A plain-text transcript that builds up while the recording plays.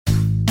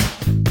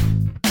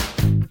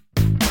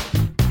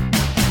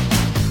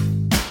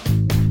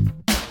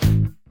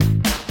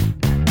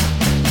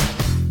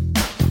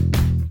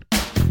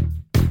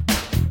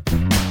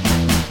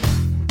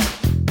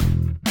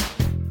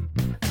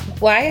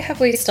Why have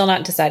we still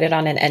not decided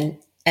on an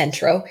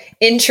intro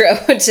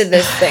to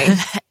this thing?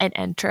 An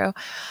intro.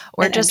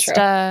 We're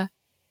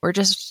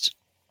just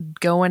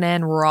going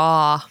in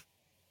raw.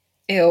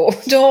 Ew,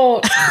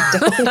 don't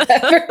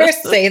ever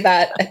say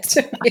that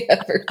to me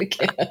ever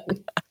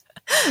again.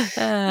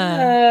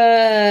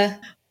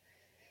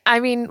 I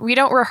mean, we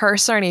don't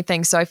rehearse or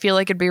anything, so I feel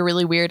like it'd be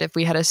really weird if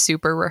we had a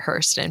super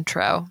rehearsed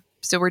intro.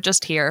 So we're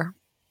just here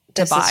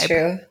to vibe. This is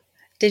true.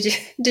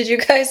 Did you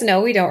guys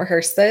know we don't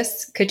rehearse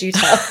this? Could you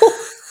tell?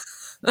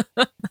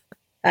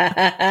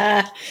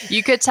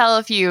 You could tell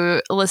if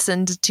you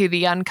listened to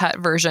the uncut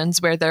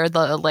versions where there are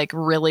the like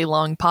really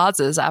long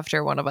pauses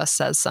after one of us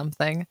says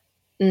something.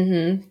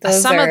 Mm-hmm.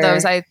 Some of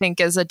those I think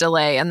is a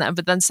delay,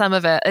 but then some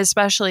of it,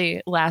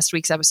 especially last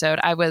week's episode,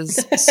 I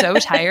was so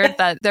tired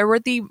that there were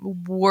the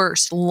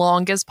worst,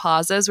 longest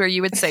pauses where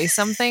you would say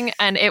something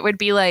and it would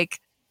be like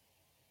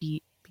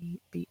beep,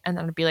 beep, beep, and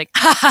then it'd be like,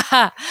 ha ha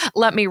ha,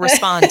 let me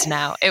respond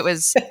now. It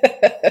was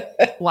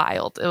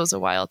wild. It was a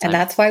wild time. And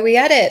that's why we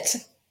edit.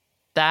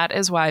 That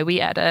is why we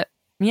edit.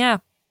 Yeah.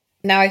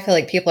 Now I feel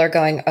like people are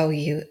going, "Oh,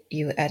 you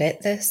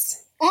edit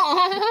this?"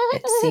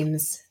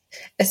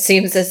 It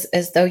seems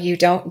as though you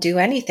don't do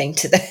anything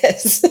to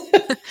this.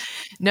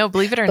 No,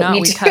 believe it or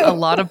not, we cut a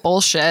lot of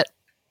bullshit.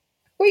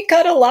 We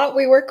cut a lot.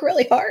 We work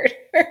really hard.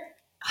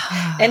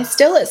 And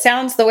still it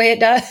sounds the way it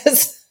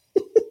does.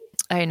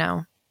 I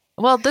know.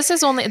 Well, this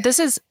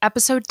is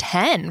episode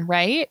 10,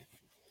 right?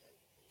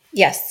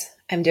 Yes.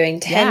 I'm doing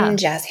 10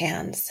 jazz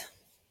hands.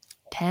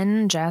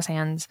 10 jazz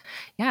hands.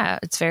 Yeah,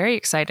 it's very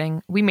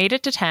exciting. We made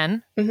it to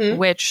 10,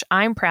 which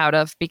I'm proud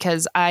of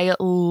because I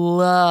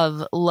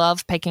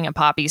love picking up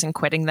hobbies and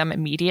quitting them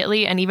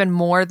immediately. And even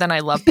more than I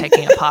love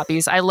picking up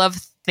hobbies, I love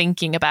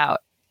thinking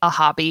about a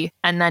hobby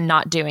and then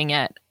not doing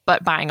it,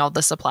 but buying all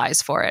the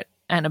supplies for it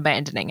and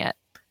abandoning it.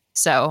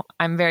 So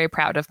I'm very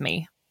proud of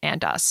me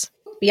and us.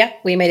 Yeah,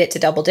 we made it to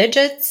double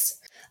digits.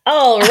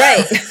 All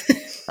right.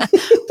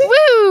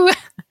 Woo!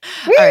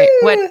 All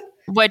right,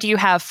 what do you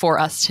have for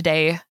us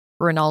today,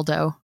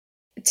 Ronaldo?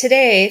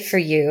 Today, for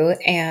you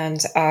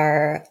and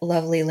our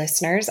lovely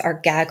listeners, our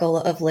gaggle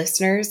of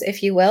listeners,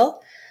 if you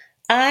will,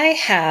 I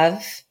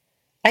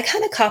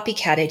kind of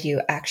copycatted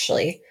you,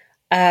 actually.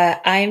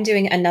 I'm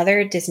doing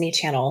another Disney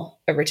Channel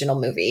original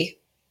movie.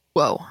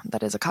 Whoa,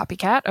 that is a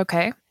copycat.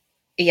 Okay.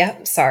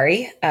 Yep,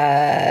 sorry.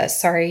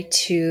 Sorry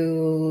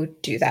to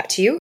do that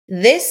to you.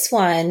 This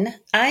one,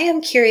 I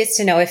am curious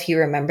to know if you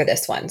remember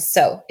this one.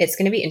 So it's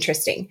going to be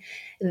interesting.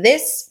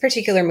 This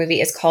particular movie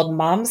is called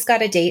Mom's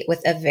Got a Date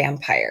with a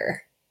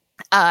Vampire.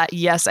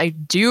 Yes, I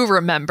do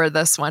remember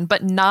this one,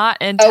 but not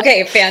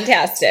okay,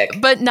 fantastic.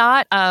 But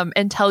not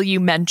until you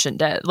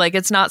mentioned it. Like,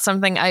 it's not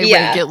something I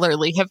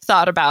regularly have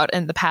thought about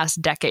in the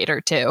past decade or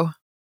two.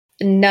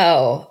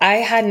 No, I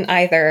hadn't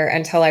either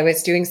until I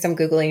was doing some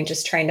Googling,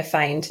 just trying to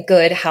find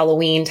good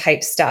Halloween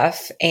type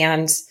stuff.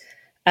 And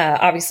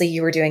obviously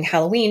you were doing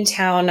Halloween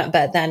Town,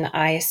 but then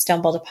I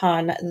stumbled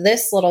upon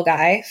this little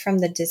guy from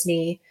the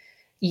Disney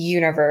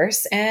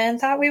universe and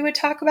thought we would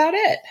talk about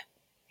it.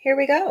 Here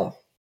we go.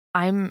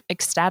 I'm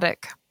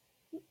ecstatic.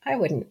 I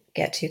wouldn't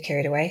get too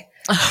carried away.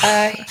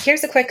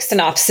 Here's a quick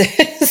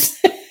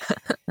synopsis.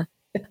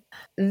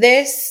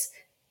 This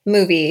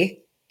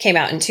movie came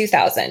out in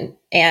 2000,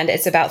 and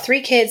it's about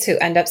 3 kids who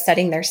end up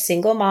setting their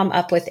single mom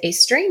up with a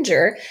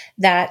stranger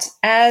that,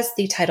 as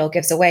the title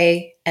gives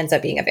away, ends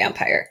up being a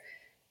vampire.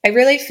 I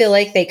really feel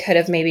like they could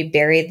have maybe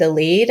buried the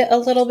lead a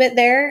little bit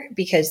there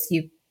because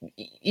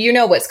you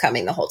know what's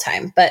coming the whole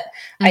time. But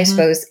I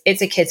suppose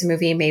it's a kids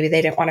movie. Maybe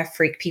they didn't want to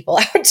freak people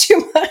out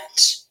too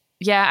much.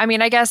 Yeah, I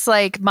mean, I guess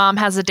like Mom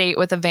Has a Date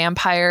with a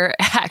Vampire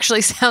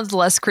actually sounds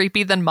less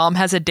creepy than Mom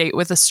Has a Date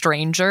with a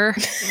Stranger.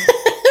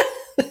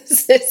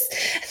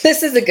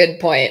 This is a good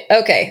point.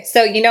 Okay,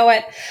 so you know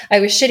what? I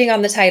was shitting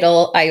on the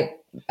title.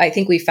 I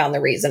think we found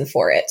the reason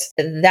for it.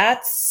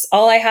 That's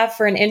all I have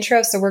for an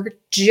intro, so we're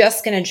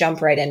just going to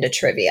jump right into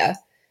trivia.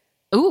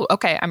 Ooh,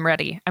 okay, I'm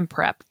ready. I'm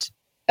prepped.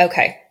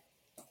 Okay.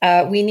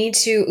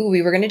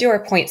 We were going to do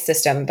our point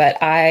system, but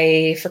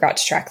I forgot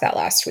to track that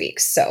last week,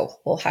 so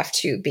we'll have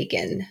to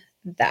begin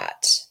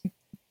that.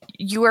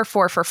 You were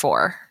 4 for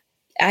 4.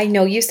 I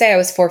know you say I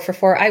was 4 for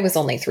 4. I was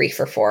only 3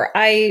 for 4.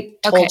 I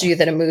told you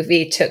that a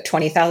movie took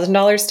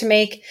 $20,000 to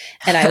make,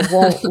 and I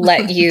won't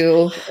let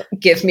you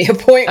give me a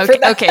point for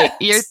that. Okay,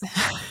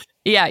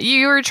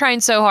 you were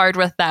trying so hard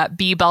with that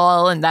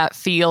b-ball and that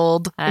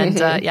field,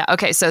 and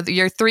okay, so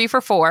you're 3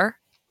 for 4.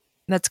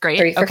 That's great.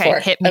 3 for 4.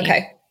 Hit me.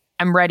 Okay,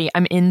 I'm ready.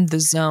 I'm in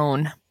the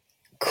zone.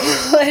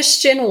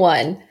 Question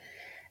 1.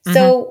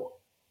 So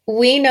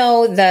we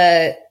know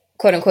the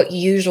quote unquote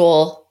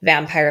usual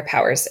vampire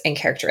powers and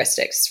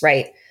characteristics,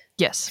 right?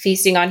 Yes.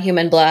 Feasting on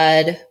human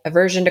blood,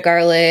 aversion to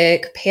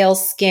garlic, pale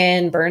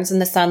skin, burns in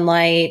the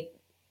sunlight.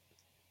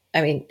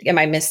 I mean, am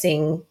I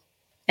missing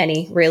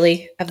any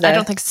really of that? I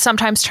don't think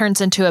sometimes turns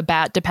into a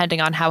bat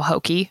depending on how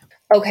hokey.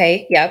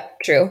 Okay. Yep.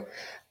 True.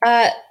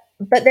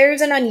 But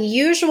there's an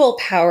unusual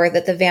power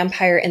that the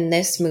vampire in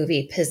this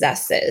movie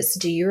possesses.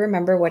 Do you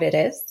remember what it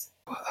is?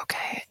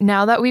 Okay.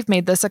 Now that we've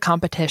made this a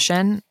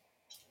competition,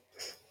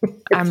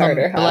 It's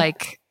harder, huh?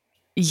 like,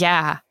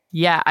 yeah,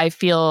 I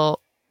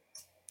feel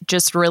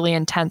just really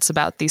intense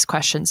about these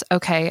questions.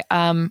 Okay.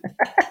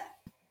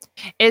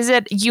 Is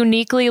it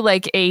uniquely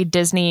like a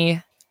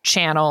Disney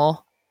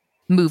Channel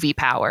movie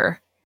power?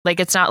 Like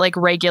it's not like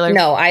regular.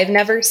 No, I've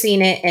never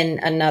seen it in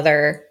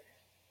another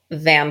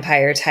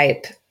vampire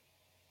type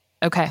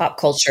pop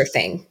culture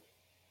thing.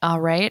 All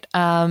right.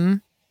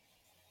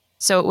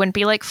 So it wouldn't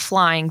be like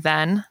flying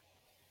then.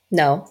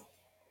 No.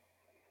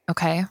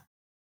 Okay.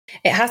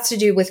 It has to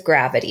do with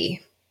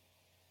gravity.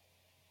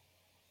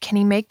 Can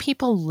he make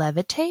people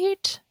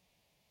levitate?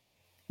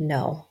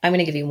 No. I'm going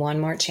to give you one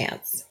more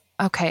chance.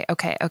 Okay.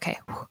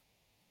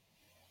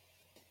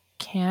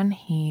 Can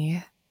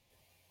he?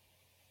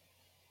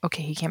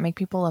 Okay, he can't make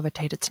people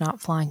levitate. It's not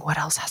flying. What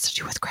else has to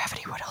do with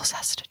gravity?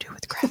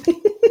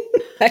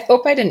 I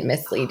hope I didn't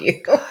mislead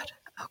you. Oh,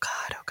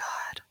 God.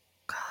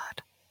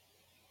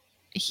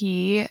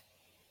 He,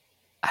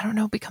 I don't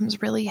know,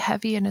 becomes really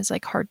heavy and is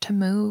like hard to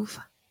move.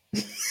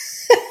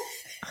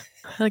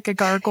 Like a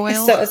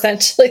gargoyle. So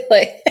essentially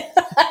like,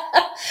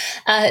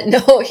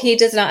 no, he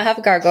does not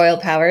have gargoyle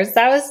powers.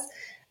 That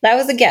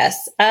was a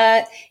guess.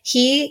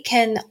 He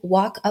can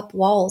walk up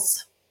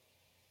walls.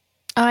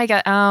 Oh,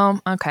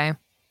 okay.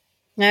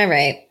 All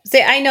right.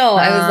 See, I know.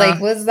 I was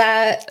like, was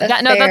that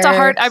no, that's a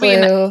hard, clue? I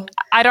mean,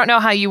 I don't know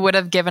how you would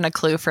have given a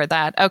clue for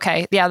that.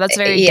 Okay. Yeah, that's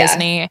very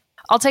Disney.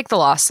 I'll take the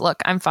loss. Look,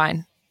 I'm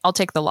fine. I'll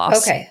take the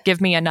loss. Okay.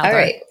 Give me another. All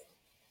right.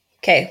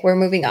 Okay, we're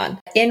moving on.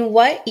 In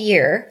what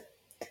year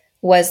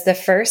was the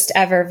first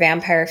ever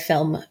vampire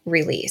film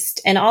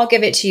released? And I'll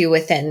give it to you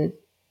within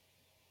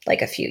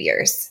like a few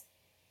years.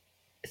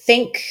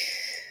 Think.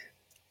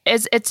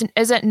 Is it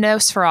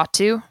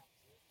Nosferatu?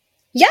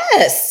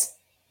 Yes.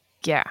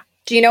 Yeah.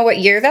 Do you know what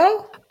year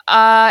though?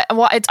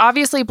 Well, it's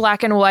obviously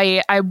black and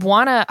white. I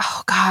want to,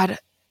 oh God.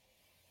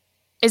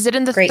 Is it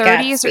in the Great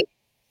 30s Gatsby.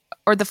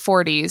 or the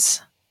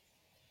 40s?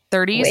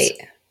 30s?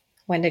 Wait.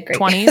 When did Great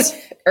 20s?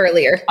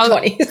 Earlier.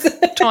 20s.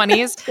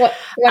 20s.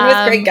 When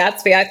was Great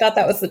Gatsby? I thought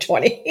that was the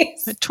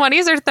 20s.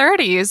 20s or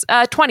 30s?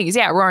 20s.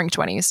 Yeah. Roaring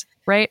 20s.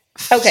 Right?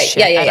 Okay.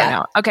 Shit, Yeah. I don't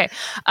know. Okay.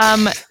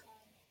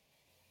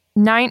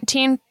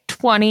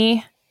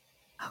 1920.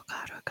 Oh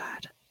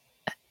God.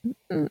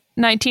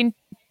 19.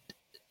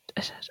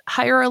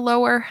 Higher or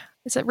lower?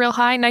 Is it real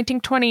high?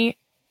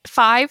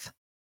 1925?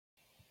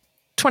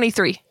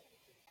 23.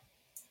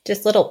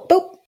 Just little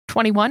boop.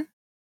 21?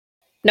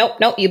 Nope.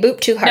 You boop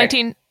too hard.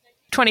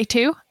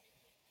 1922?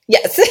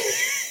 Yes.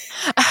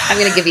 I'm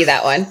going to give you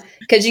that one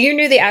because you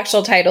knew the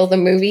actual title of the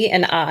movie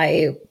and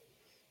I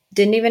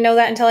didn't even know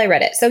that until I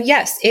read it. So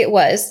yes, it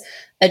was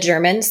a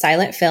German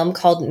silent film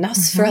called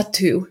Nosferatu.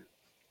 Mm-hmm.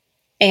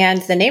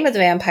 And the name of the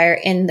vampire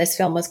in this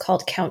film was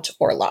called Count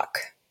Orlok.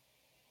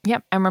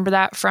 Yep. I remember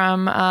that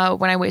from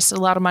when I wasted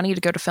a lot of money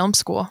to go to film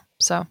school.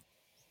 So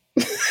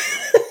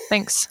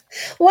thanks.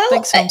 Well,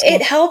 thanks,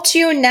 it helped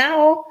you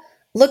now.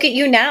 Look at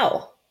you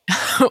now.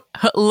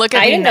 Look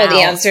at I me didn't now. know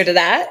the answer to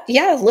that.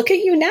 Yeah, look at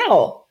you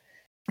now.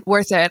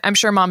 Worth it. I'm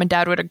sure mom and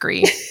dad would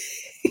agree.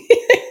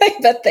 I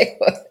bet they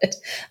would.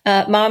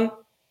 Mom,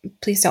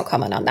 please don't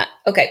comment on that.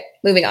 Okay,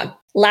 moving on.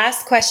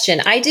 Last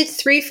question. I did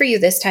 3 for you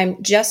this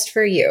time, just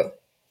for you.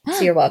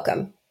 So you're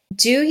welcome.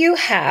 Do you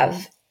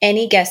have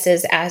any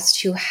guesses as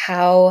to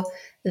how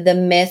the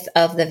myth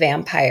of the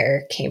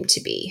vampire came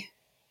to be?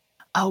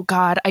 Oh,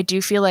 God. I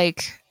do feel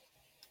like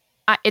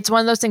it's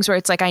one of those things where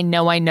it's like, I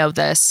know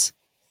this.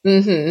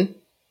 Mm-hmm.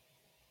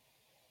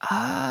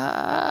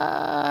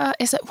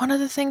 Is it one of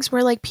the things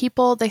where like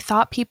they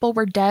thought people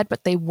were dead,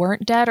 but they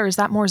weren't dead? Or is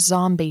that more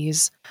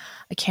zombies?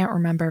 I can't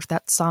remember if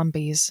that's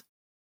zombies.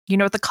 You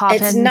know, with the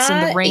coffins and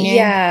the ringing?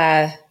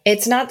 Yeah.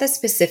 It's not the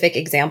specific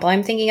example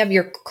I'm thinking of.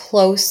 You're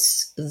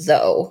close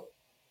though.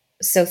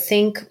 So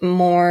think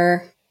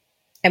more,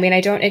 I mean,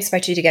 I don't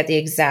expect you to get the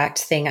exact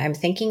thing I'm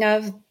thinking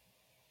of,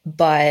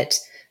 but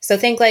so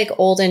think like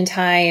olden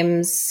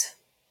times.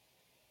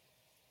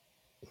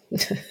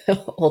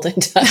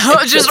 Olden times.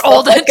 No, just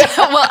olden times.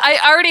 Well, I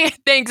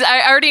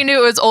already knew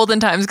it was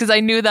olden times because I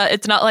knew that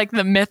it's not like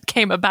the myth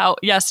came about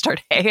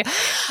yesterday.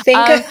 Think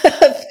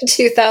of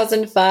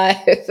 2005.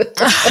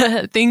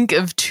 Think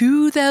of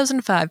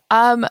 2005.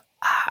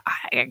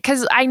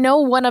 Because I know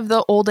one of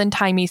the olden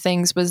timey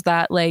things was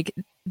that like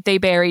they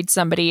buried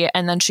somebody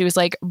and then she was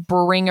like,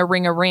 bring a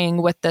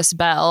ring with this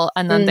bell.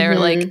 And then they're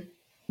like,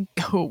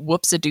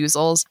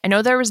 whoops-a-doozles. I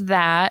know there was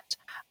that.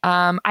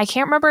 I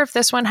can't remember if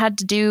this one had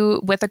to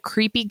do with a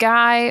creepy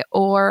guy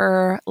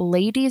or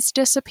ladies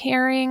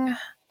disappearing.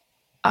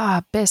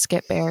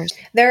 Biscuit bears.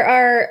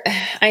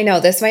 I know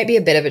this might be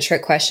a bit of a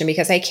trick question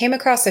because I came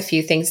across a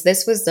few things.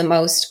 This was the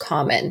most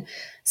common.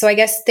 So I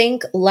guess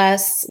think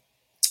less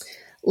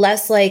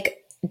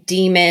like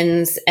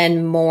demons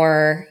and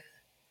more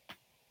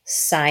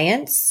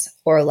science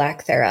or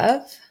lack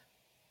thereof.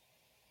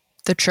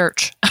 The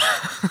church.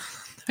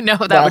 No,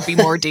 that would be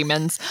more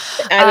demons.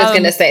 I was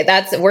going to say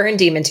we're in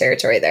demon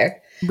territory there.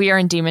 We are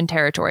in demon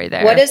territory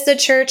there. What does the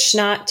church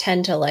not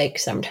tend to like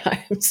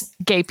sometimes?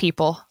 Gay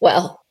people.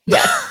 Well,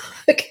 yeah.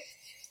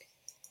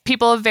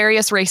 People of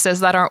various races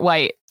that aren't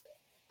white.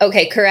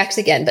 Okay, correct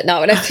again, but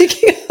not what I'm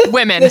thinking of.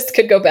 Women. This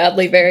could go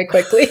badly very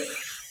quickly.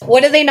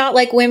 What do they not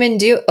like women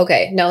do?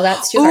 Okay, no,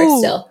 that's too hard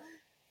still.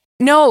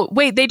 No,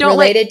 wait, they don't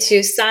related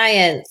to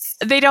science.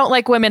 They don't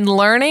like women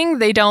learning.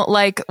 They don't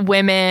like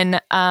women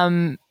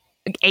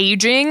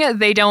aging.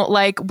 They don't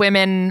like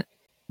women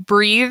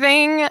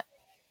breathing.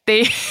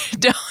 They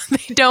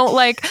don't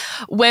like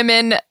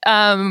women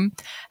having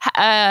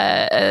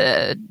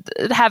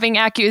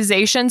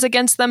accusations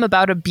against them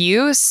about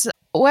abuse.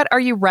 What are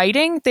you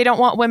writing? They don't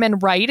want women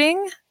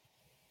writing.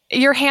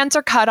 Your hands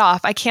are cut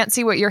off. I can't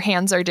see what your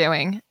hands are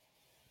doing.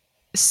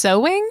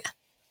 Sewing?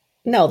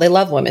 No, they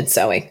love women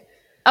sewing.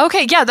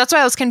 Okay, yeah, that's why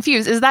I was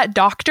confused. Is that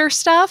doctor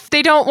stuff?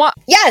 They don't want...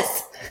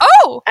 Yes!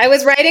 Oh! I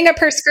was writing a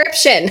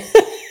prescription.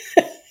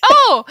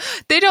 Oh!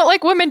 They don't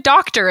like women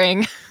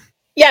doctoring.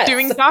 Yes.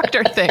 Doing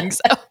doctor things.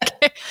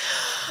 Okay.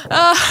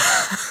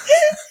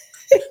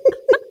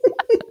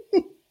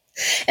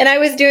 And I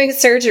was doing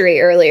surgery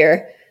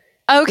earlier.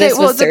 Okay, this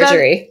was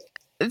surgery.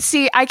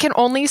 See, I can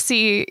only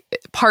see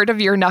part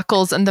of your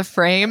knuckles in the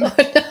frame. Oh,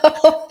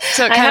 no.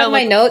 So I have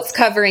my notes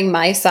covering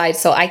my side,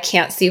 so I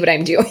can't see what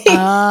I'm doing.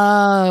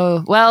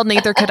 Oh, well,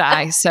 neither could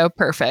I. So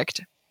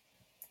perfect.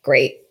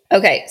 Great.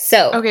 Okay,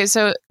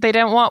 so they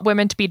don't want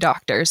women to be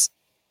doctors.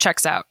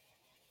 Checks out.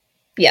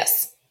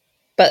 Yes,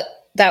 but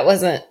that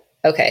wasn't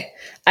okay.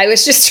 I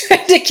was just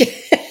trying to get...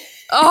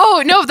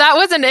 Oh, no, that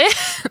wasn't it.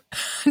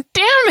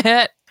 Damn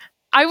it.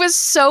 I was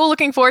so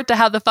looking forward to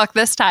how the fuck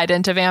this tied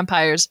into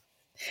vampires.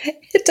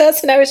 It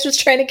does, and I was just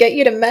trying to get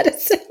you to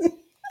medicine.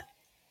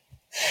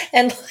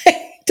 And like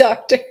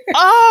doctor.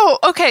 Oh,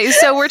 okay.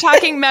 So we're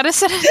talking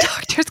medicine and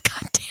doctors.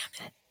 God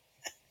damn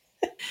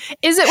it.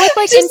 Is it with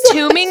like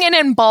entombing and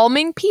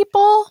embalming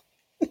people?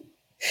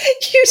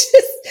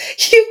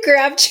 You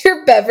grabbed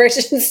your beverage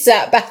and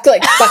sat back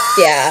like, fuck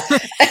yeah. And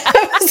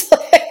I was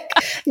like,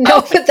 no,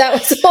 but that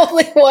was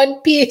only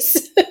one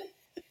piece.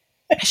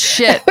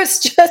 Shit. It was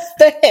just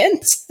the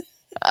hint.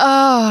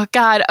 Oh,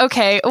 God.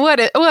 Okay. What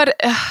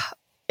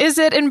is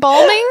it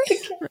embalming?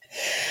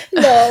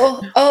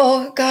 No.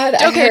 Oh, God.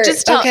 Okay,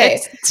 just tell.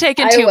 Okay. It's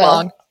taken too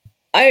long.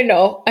 I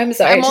know. I'm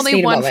sorry. I'm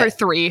only one for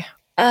 3.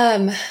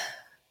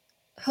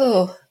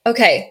 Oh,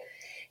 okay.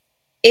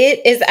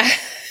 It is...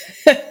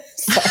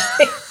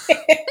 Sorry.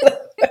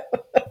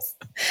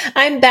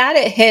 I'm bad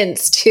at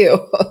hints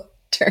too,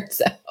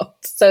 turns out.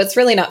 So it's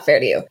really not fair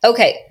to you.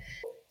 Okay.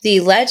 The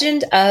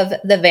legend of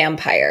the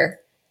vampire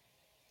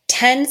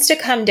tends to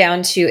come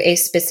down to a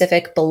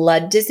specific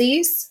blood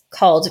disease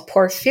called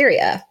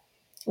porphyria,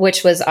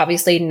 which was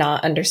obviously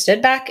not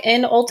understood back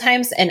in old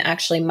times and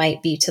actually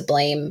might be to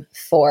blame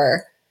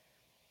for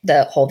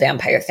the whole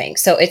vampire thing.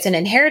 So it's an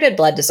inherited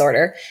blood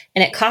disorder,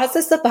 and it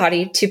causes the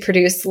body to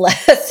produce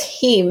less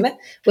heme,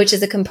 which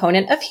is a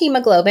component of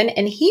hemoglobin.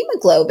 And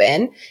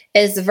hemoglobin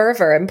is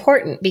very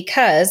important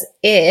because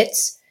it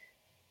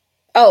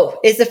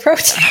is a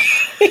protein.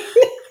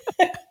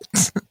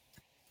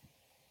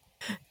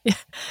 Yeah.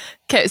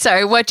 Okay,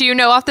 sorry. What do you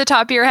know off the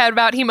top of your head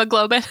about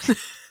hemoglobin?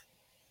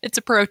 It's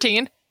a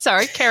protein.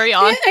 Sorry, carry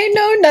on. I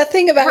know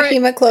nothing about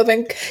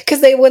hemoglobin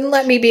because they wouldn't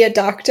let me be a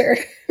doctor.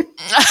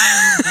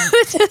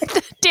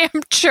 The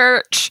damn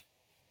church.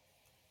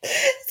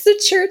 It's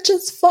the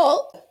church's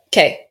fault.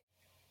 Okay.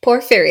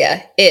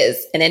 Porphyria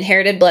is an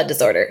inherited blood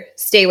disorder.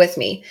 Stay with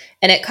me.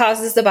 And it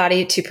causes the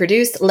body to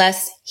produce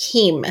less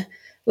heme,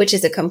 which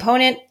is a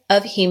component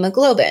of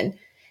hemoglobin.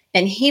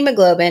 And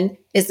hemoglobin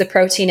is the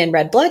protein in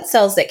red blood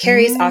cells that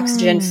carries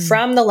oxygen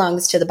from the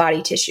lungs to the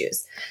body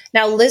tissues.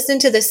 Now listen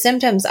to the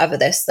symptoms of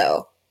this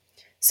though.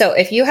 So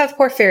if you have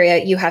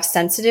porphyria, you have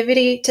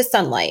sensitivity to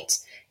sunlight,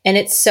 and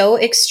it's so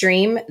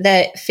extreme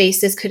that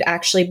faces could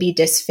actually be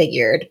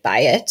disfigured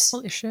by it.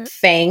 Holy shit.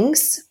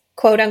 Fangs,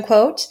 quote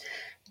unquote,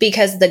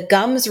 because the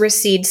gums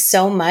recede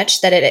so much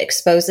that it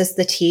exposes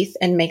the teeth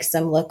and makes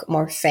them look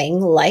more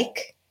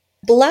fang-like.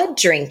 Blood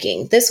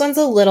drinking. This one's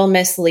a little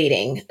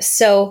misleading.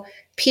 So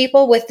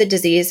people with the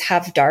disease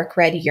have dark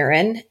red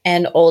urine,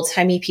 and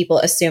old-timey people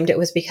assumed it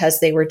was because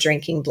they were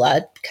drinking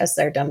blood because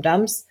they're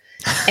dum-dums.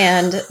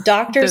 And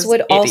doctors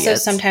would also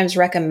sometimes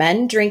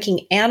recommend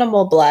drinking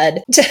animal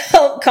blood to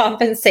help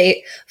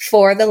compensate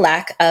for the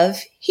lack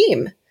of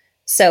heme.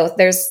 So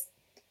there's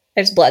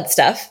blood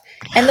stuff.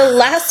 And the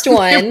last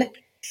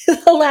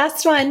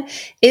one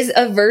is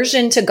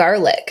aversion to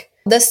garlic.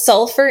 The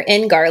sulfur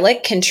in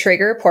garlic can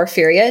trigger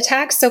porphyria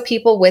attacks, so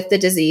people with the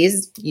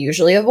disease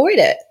usually avoid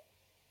it.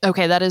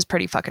 Okay, that is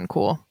pretty fucking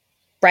cool.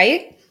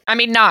 Right? I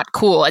mean, not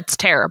cool, it's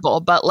terrible,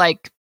 but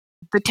like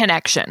the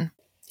connection.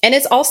 And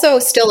it's also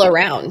still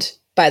around,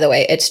 by the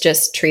way. It's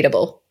just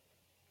treatable.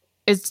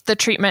 Is the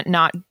treatment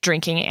not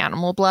drinking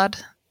animal blood?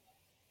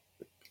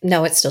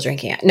 No, it's still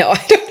drinking it. No,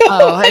 I don't know.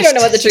 Oh, I don't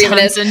know what the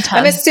treatment is.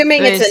 I'm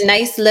assuming it's a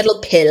nice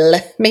little pill.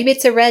 Maybe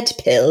it's a red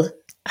pill.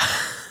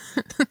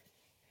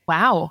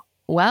 Wow.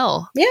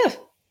 Well. Yeah.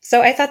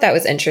 So I thought that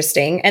was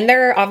interesting. And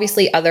there are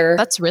obviously other...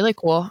 That's really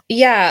cool.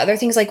 Yeah. There are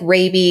things like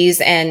rabies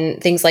and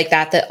things like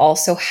that that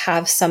also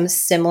have some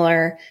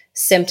similar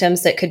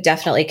symptoms that could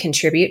definitely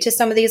contribute to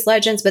some of these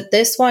legends. But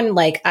this one,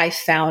 like, I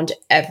found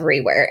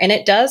everywhere. And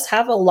it does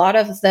have a lot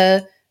of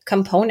the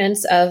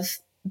components of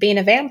being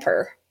a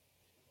vampire.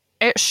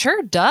 It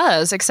sure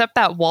does, except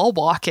that wall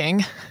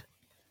walking.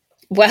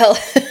 Well,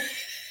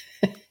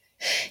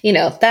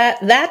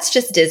 that's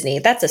just Disney.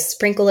 That's a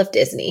sprinkle of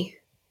Disney.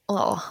 A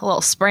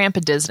little spramp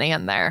of Disney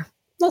in there.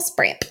 A little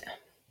spramp.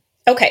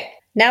 Okay.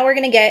 Now we're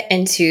going to get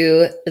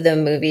into the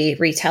movie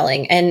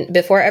retelling. And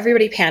before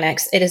everybody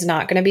panics, it is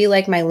not going to be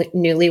like my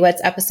Newlyweds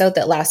episode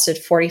that lasted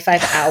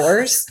 45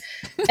 hours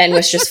and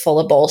was just full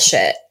of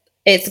bullshit.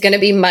 It's going to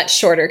be much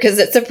shorter because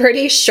it's a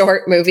pretty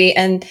short movie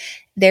and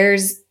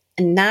there's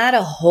not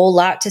a whole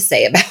lot to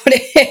say about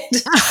it.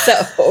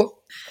 So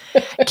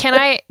Can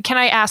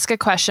I ask a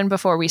question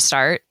before we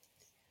start?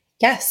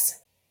 Yes.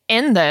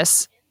 In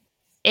this,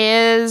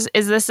 is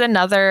this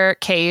another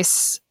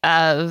case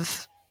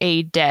of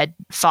a dead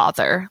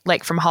father,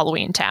 like from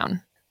Halloween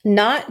Town?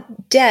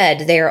 Not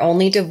dead. They are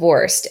only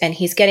divorced and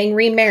he's getting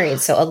remarried.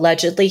 So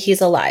allegedly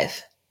he's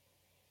alive.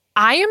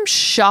 I am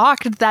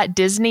shocked that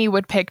Disney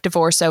would pick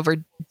divorce over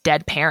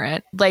dead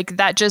parent. Like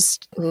that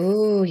just...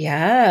 Ooh,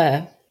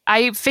 yeah.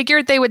 I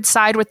figured they would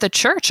side with the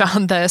church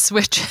on this,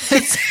 which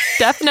is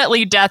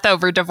definitely death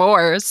over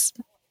divorce.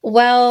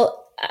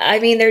 Well, I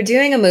mean, they're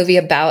doing a movie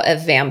about a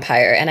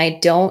vampire and I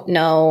don't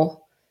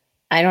know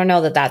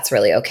that that's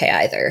really okay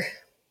either.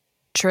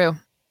 True.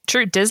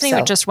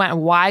 Disney just went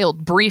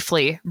wild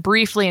briefly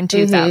in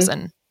 2000.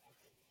 Mm-hmm.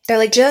 They're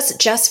like,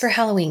 just for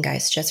Halloween,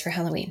 guys, just for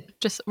Halloween.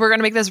 We're going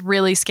to make this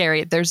really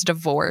scary. There's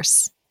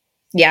divorce.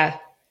 Yeah.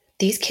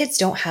 These kids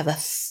don't have a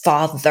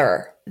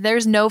father.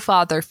 There's no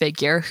father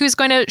figure. Who's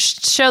going to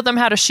show them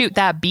how to shoot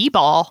that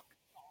b-ball?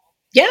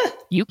 Yeah.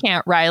 You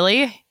can't,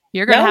 Riley.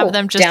 You're going to have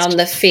them just... down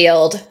the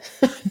field.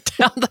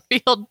 Down the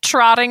field,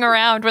 trotting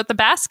around with the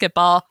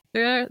basketball.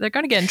 They're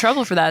going to get in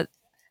trouble for that.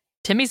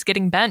 Timmy's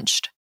getting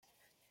benched.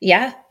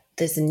 Yeah,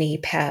 these knee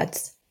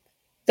pads.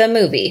 The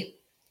movie,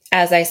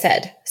 as I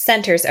said,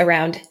 centers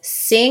around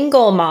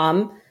single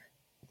mom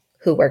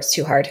who works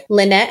too hard,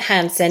 Lynette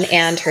Hanson,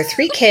 and her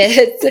 3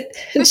 kids,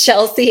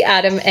 Chelsea,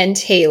 Adam, and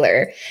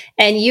Taylor.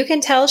 And you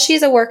can tell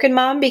she's a working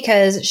mom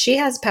because she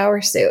has a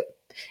power suit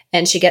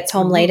and she gets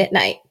home late at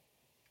night.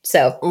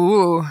 So,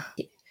 ooh,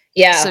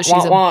 yeah, so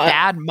she's a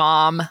bad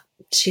mom.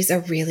 She's a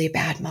really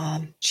bad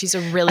mom. She's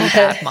a really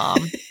bad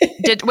mom.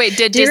 Did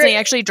Disney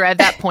actually drive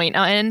that point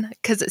in?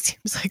 Because it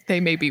seems like they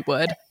maybe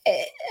would.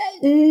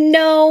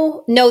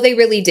 No, they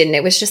really didn't.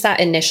 It was just that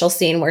initial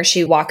scene where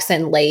she walks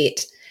in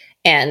late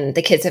and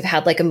the kids have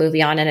had like a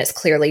movie on and it's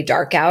clearly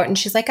dark out. And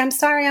she's like, I'm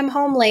sorry, I'm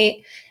home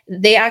late.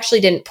 They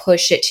actually didn't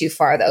push it too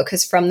far though.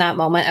 Cause from that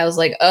moment I was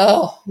like,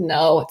 oh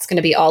no, it's going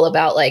to be all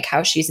about like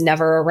how she's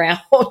never around.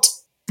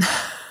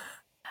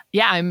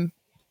 Yeah.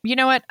 You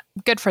know what?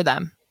 Good for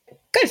them.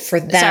 Good for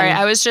them. Sorry,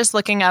 I was just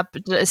looking up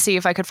to see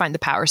if I could find the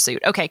power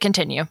suit. Okay,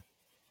 continue.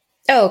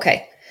 Oh,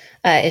 okay.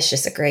 It's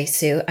just a gray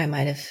suit. I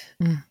might have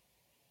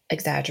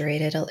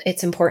exaggerated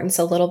its importance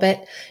a little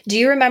bit. Do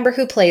you remember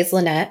who plays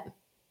Lynette,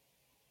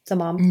 the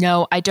mom?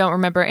 No, I don't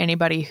remember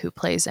anybody who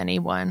plays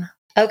anyone.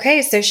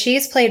 Okay, so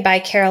she's played by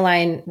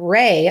Caroline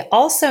Rhea,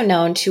 also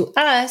known to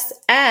us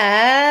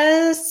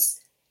as...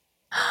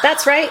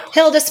 That's right,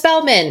 Hilda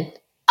Spellman.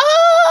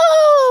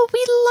 Oh,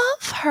 we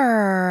love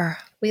her.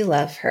 We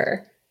love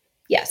her.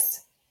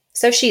 Yes.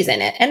 So she's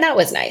in it. And that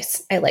was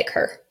nice. I like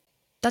her.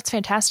 That's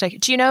fantastic.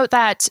 Do you know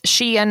that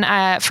she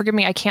and, forgive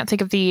me, I can't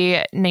think of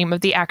the name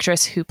of the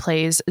actress who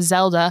plays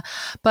Zelda,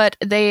 but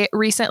they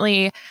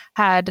recently,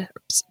 I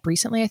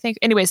think.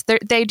 Anyways,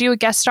 they do a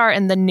guest star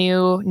in the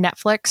new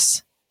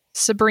Netflix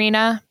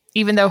Sabrina,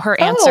 even though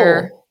her aunts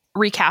are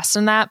recast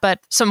in that, but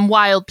some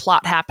wild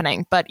plot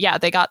happening. But yeah,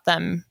 they got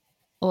them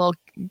a little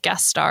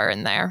guest star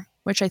in there,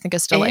 which I think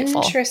is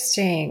delightful.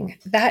 Interesting.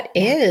 That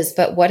is,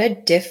 but what a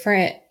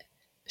different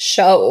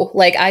show.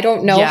 Like, I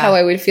don't know how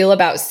I would feel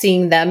about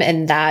seeing them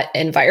in that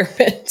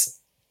environment.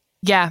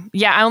 Yeah.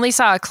 I only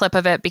saw a clip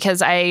of it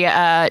because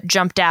I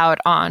jumped out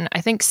on,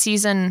 I think,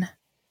 season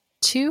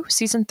 2,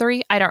 season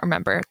 3. I don't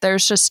remember.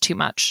 There's just too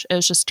much. It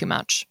was just too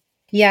much.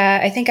 Yeah,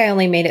 I think I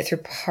only made it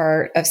through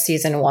part of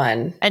season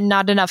 1. And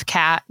not enough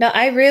cat. No,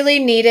 I really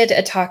needed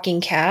a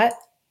talking cat.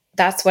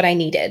 That's what I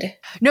needed.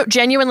 No,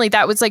 genuinely,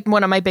 that was like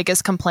one of my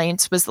biggest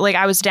complaints was like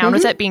I was down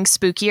with it being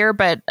spookier,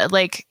 but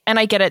like, and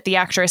I get it. The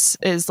actress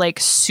is like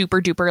super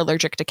duper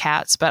allergic to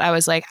cats, but I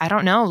was like, I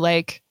don't know,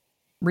 like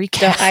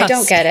recast. I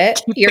don't get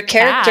it. Your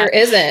character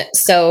isn't,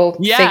 so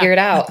figure it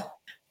out.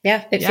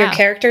 Yeah, if your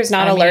character is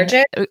not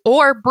allergic,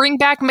 or bring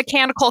back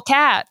Mechanical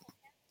Cat.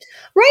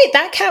 Right,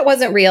 that cat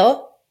wasn't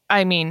real.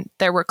 I mean,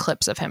 there were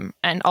clips of him,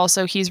 and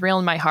also he's real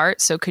in my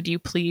heart. So could you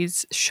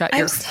please shut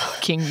your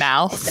fucking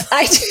mouth?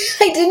 I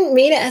didn't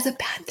mean it as a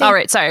bad thing. All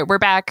right, sorry. We're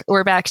back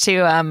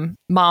to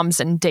moms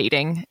and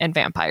dating and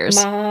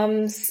vampires.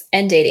 Moms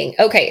and dating.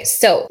 Okay,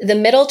 so the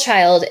middle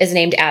child is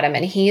named Adam,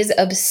 and he's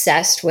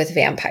obsessed with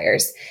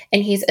vampires,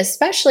 and he's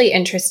especially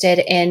interested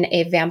in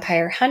a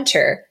vampire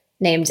hunter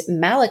named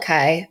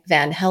Malachi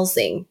Van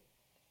Helsing.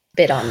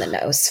 Bit on the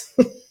nose.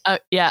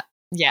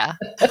 Yeah.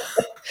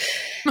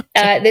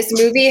 This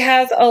movie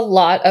has a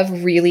lot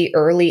of really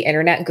early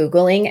internet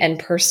Googling and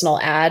personal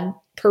ad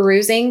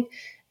perusing.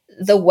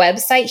 The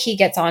website he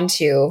gets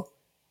onto,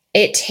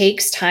 it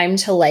takes time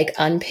to like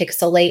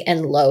unpixelate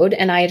and load.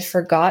 And I had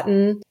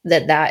forgotten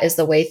that that is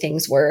the way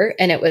things were.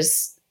 And it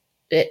was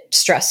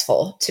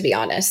stressful, to be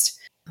honest.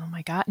 Oh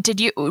my God. Did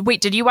you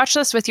watch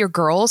this with your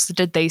girls?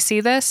 Did they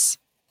see this?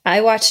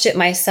 I watched it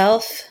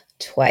myself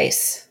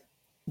twice.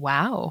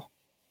 Wow.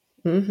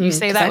 Mm-hmm, you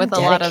say that with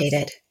dedicated. A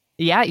lot of...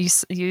 Yeah,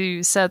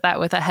 you said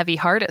that with a heavy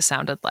heart, it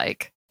sounded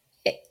like.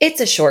 It's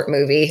a short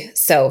movie,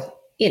 so,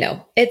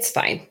 it's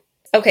fine.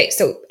 Okay,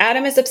 so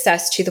Adam is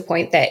obsessed to the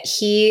point that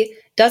he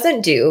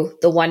doesn't do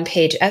the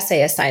 1-page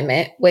essay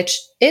assignment, which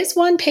is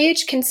 1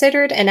 page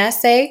considered an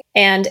essay,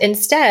 and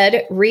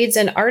instead reads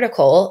an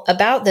article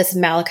about this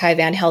Malachi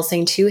Van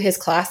Helsing to his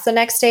class the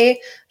next day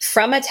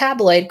from a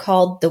tabloid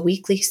called The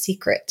Weekly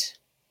Secret.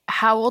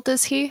 How old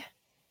is he?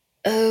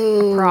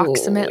 Oh,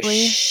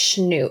 approximately.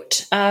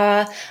 Schnoot.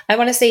 I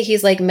want to say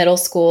he's like middle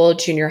school,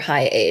 junior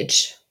high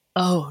age.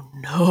 Oh,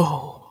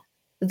 no.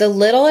 The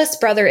littlest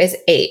brother is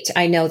 8.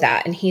 I know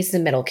that. And he's the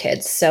middle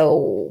kid.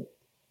 So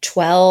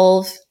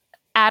 12.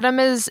 Adam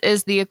is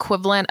the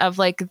equivalent of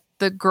like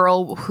the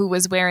girl who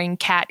was wearing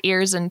cat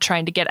ears and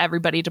trying to get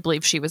everybody to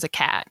believe she was a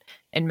cat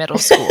in middle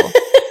school.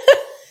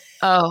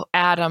 Oh,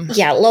 Adam.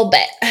 Yeah, a little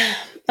bit.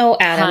 Oh,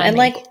 Adam. Honey. And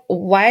like,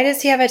 why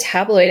does he have a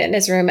tabloid in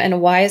his room?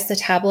 And why is the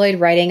tabloid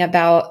writing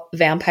about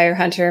vampire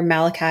hunter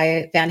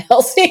Malachi Van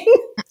Helsing?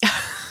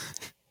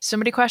 So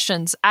many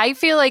questions. I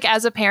feel like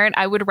as a parent,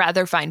 I would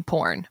rather find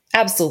porn.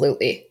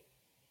 Absolutely.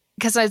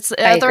 Because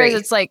otherwise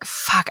it's like,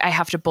 fuck, I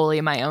have to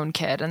bully my own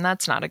kid. And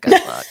that's not a good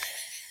look.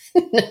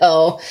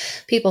 No,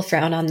 people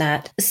frown on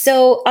that.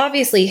 So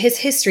obviously his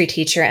history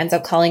teacher ends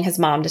up calling his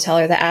mom to tell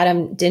her that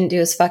Adam didn't do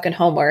his fucking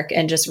homework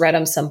and just read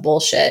him some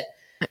bullshit.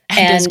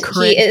 And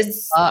he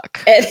is,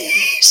 and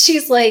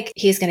she's like,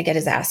 he's going to get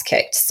his ass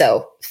kicked.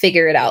 So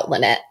figure it out,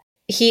 Lynette.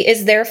 He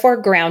is therefore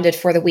grounded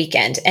for the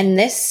weekend. And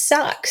this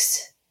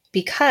sucks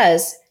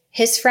because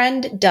his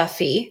friend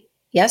Duffy,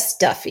 yes,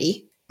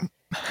 Duffy.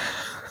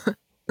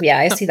 Yeah,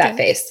 I see that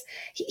face.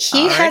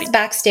 He has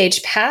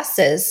backstage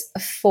passes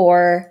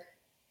for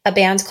a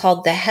band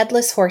called the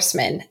Headless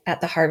Horsemen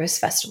at the Harvest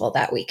Festival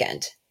that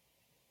weekend.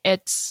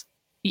 It's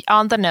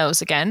on the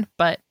nose again,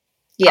 but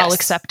yes. I'll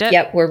accept it.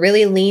 Yep, we're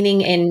really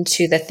leaning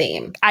into the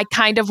theme. I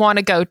kind of want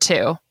to go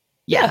too.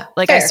 Yeah,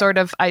 like fair.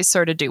 I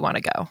sort of do want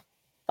to go.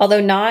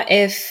 Although not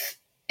if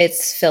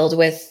it's filled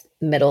with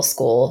middle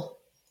school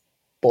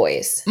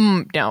boys.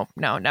 No,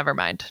 never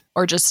mind.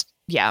 Or just,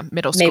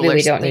 middle schoolers. Maybe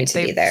we don't need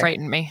to be there. They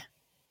frighten me.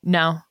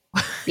 No.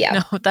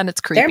 Yeah. No, then it's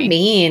creepy. They're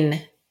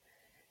mean.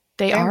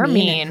 They are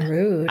mean. And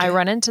rude. I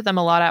run into them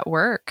a lot at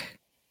work.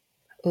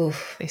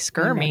 Oof. They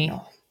scare me.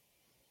 No.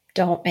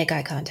 Don't make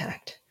eye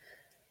contact.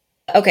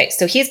 Okay,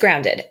 so he's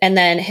grounded. And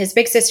then his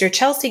big sister,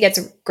 Chelsea, gets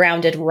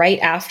grounded right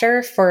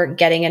after for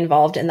getting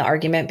involved in the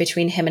argument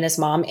between him and his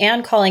mom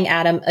and calling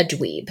Adam a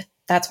dweeb.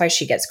 That's why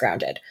she gets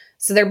grounded.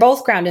 So they're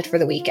both grounded for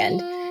the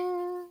weekend.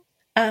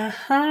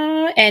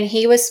 And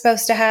he was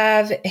supposed to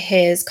have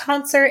his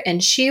concert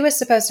and she was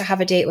supposed to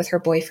have a date with her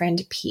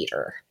boyfriend,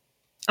 Peter.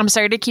 I'm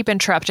sorry to keep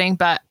interrupting,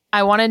 but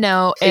I want to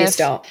know Please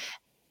don't.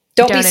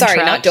 Don't be sorry,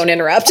 not don't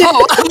interrupt.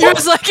 Oh, I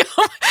was like,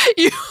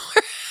 you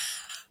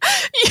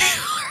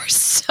were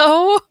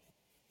so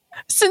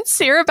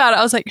sincere about it.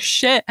 I was like,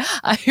 shit,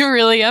 I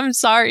really am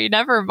sorry.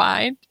 Never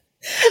mind.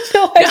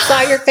 No, I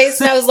saw your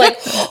face and I was like,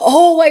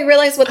 oh, I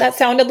realize what that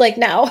sounded like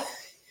now.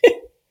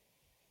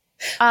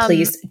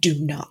 Please do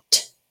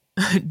not.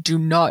 Do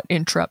not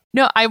interrupt.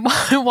 No, I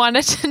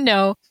wanted to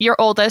know, your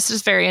oldest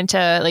is very into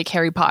like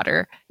Harry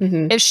Potter.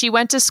 Mm-hmm. If she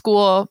went to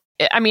school,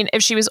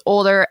 if she was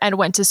older and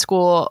went to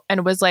school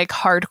and was like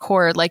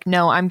hardcore, like,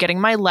 no, I'm getting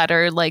my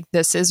letter, like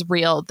this is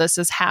real, this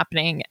is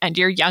happening, and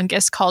your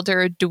youngest called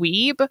her a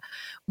dweeb,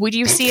 would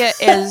you see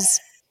it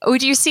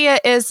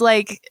as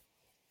like,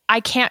 I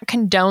can't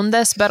condone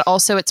this, but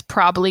also it's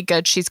probably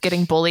good she's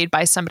getting bullied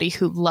by somebody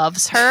who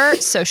loves her,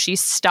 so she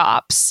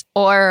stops?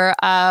 Or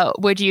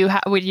would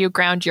you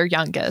ground your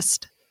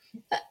youngest?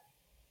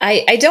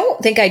 I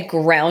don't think I'd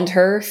ground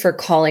her for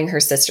calling her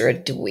sister a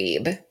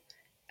dweeb.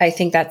 I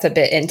think that's a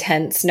bit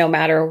intense no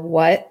matter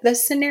what the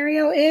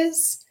scenario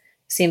is.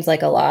 Seems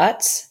like a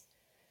lot.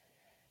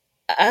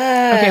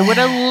 Okay, would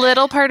a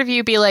little part of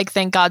you be like,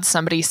 thank God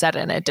somebody said it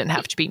and it didn't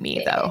have to be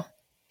me, though?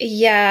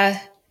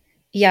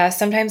 Yeah,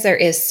 sometimes there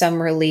is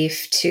some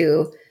relief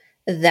to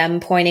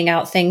them pointing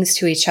out things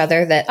to each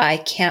other that I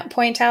can't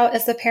point out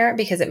as a parent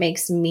because it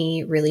makes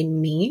me really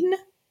mean.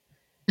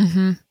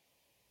 Mm-hmm.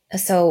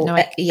 So, no,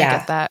 I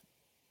get that.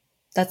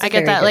 That's a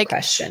very good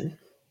question.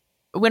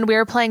 When we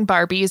were playing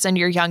Barbies and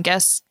your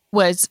youngest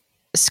was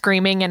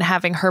screaming and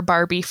having her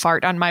Barbie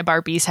fart on my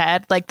Barbie's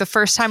head, like the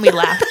first time we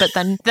laughed, but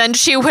then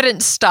she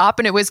wouldn't stop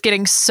and it was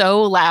getting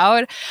so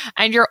loud,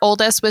 and your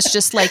oldest was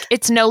just like,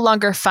 it's no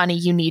longer funny,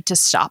 you need to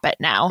stop it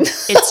now,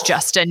 it's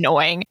just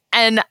annoying.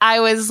 And I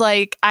was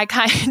like, I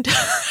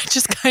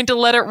just kind of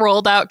let it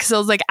roll out because I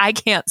was like, I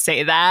can't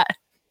say that.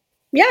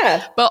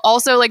 Yeah. But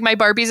also, like, my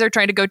Barbies are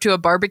trying to go to a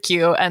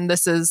barbecue, and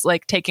this is,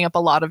 like, taking up a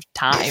lot of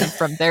time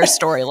from their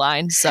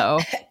storyline, so.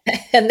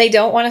 And they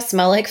don't want to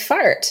smell like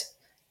fart.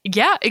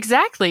 Yeah,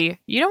 exactly.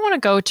 You don't want to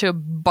go to a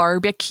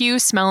barbecue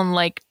smelling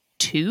like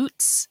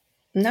toots.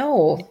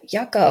 No,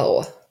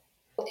 yucko.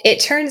 It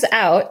turns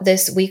out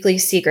this Weekly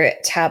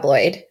Secret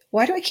tabloid,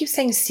 why do I keep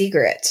saying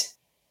secret?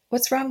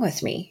 What's wrong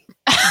with me?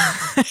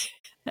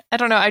 I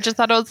don't know. I just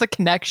thought it was the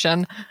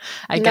connection.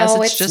 I guess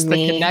it's just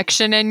me. The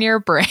connection in your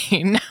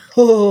brain.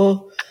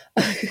 Oh.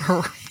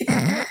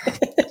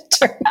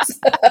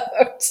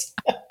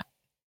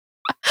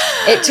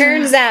 It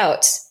turns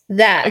out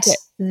that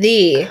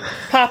the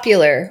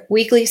popular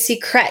Weekly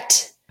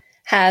Secret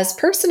has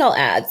personal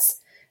ads.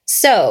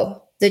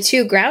 So the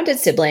two grounded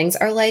siblings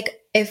are like,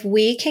 if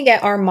we can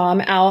get our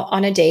mom out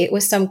on a date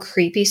with some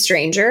creepy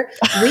stranger,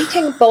 we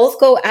can both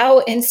go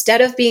out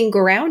instead of being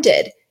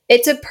grounded.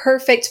 It's a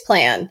perfect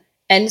plan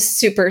and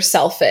super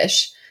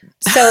selfish.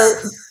 So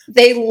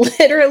they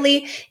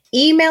literally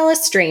email a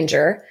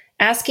stranger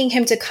asking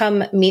him to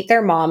come meet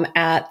their mom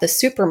at the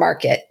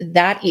supermarket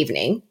that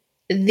evening.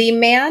 The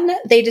man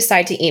they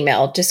decide to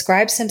email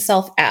describes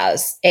himself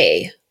as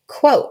a,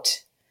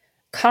 quote,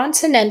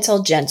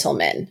 continental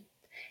gentleman,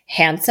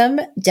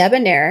 handsome,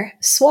 debonair,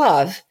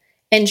 suave,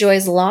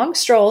 enjoys long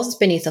strolls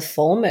beneath a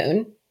full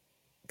moon.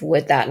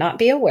 Would that not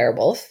be a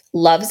werewolf?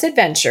 Loves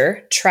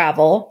adventure,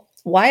 travel,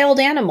 wild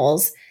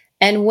animals,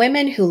 and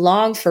women who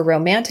long for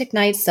romantic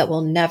nights that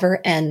will never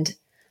end.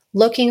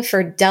 Looking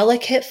for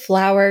delicate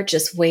flower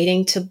just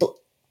waiting to...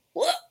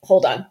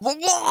 Hold on.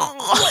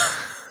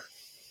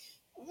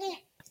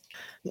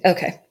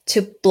 Okay.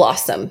 To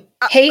blossom.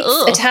 Hates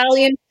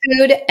Italian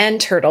food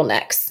and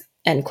turtlenecks.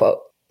 End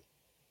quote.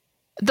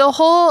 The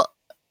whole...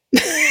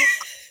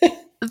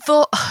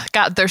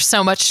 God, there's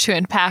so much to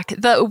unpack.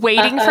 The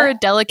waiting for a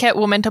delicate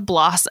woman to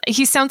blossom.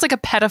 He sounds like a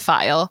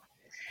pedophile.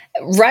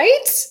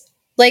 Right?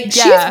 Like,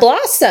 she's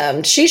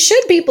blossomed. She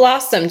should be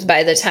blossomed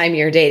by the time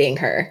you're dating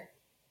her.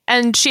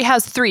 And she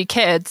has 3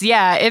 kids.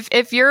 Yeah,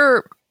 if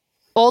you're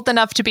old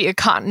enough to be a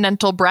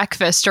continental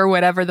breakfast or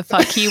whatever the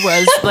fuck he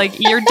was, like,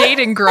 you're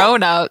dating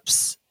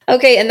grown-ups.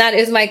 Okay, and that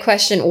is my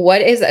question.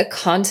 What is a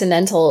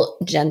continental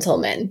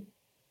gentleman?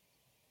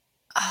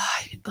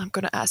 I'm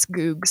going to ask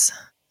Googs.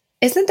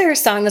 Isn't there a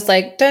song that's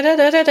like,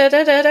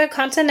 da-da-da-da-da-da-da,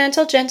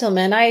 continental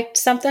gentleman, I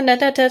something,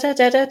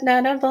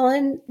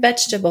 da-da-da-da-da-da,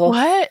 vegetable.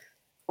 What?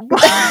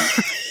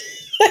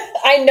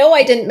 I know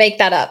I didn't make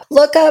that up.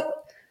 Look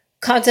up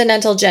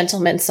continental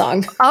gentleman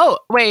song. Oh,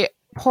 wait.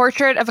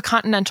 Portrait of a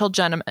continental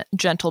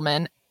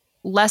gentleman.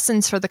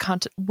 Lessons for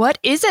the What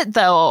is it,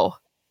 though?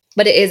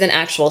 But it is an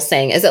actual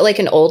saying. Is it like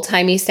an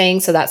old-timey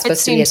saying? So that's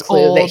supposed to be a clue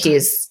old.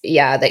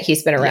 that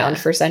he's been around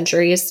for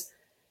centuries?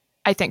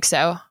 I think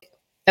so.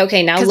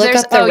 Okay, now look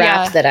up the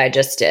rap that I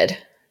just did.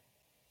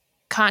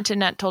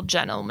 Continental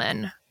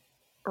gentleman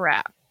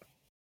rap.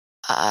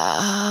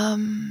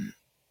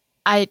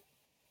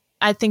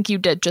 I think you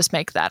did just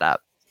make that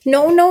up.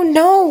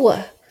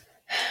 No.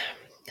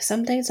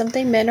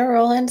 Something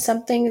mineral and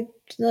something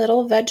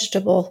little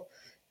vegetable.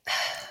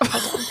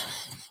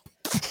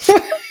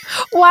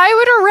 Why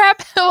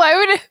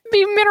would it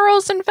be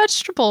minerals and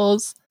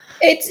vegetables?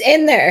 It's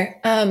in there.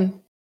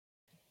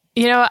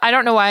 You know, I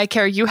don't know why I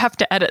care. You have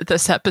to edit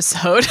this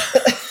episode.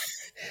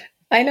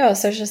 I know.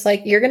 So it's just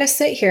like, you're going to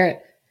sit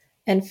here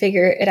and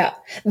figure it out.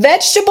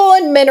 Vegetable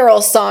and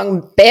mineral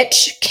song,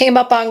 bitch, came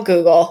up on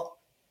Google.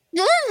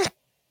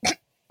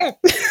 I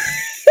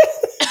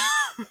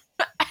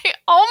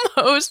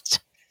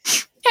almost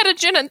had a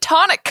gin and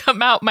tonic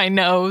come out my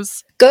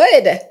nose.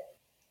 Good.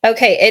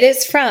 Okay, it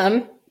is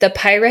from the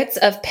Pirates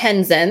of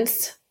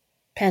Penzance.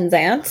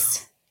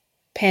 Penzance?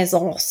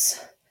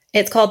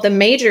 It's called the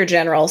Major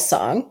General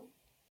song.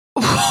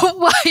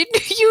 Why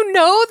do you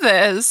know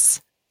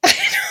this? I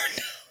don't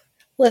know.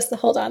 Listen,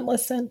 hold on,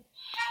 listen.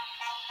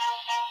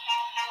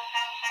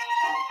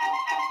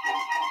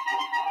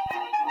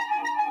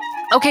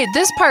 Okay,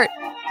 this part.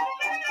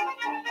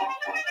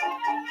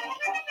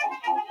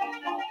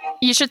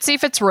 You should see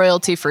if it's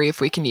royalty free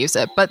if we can use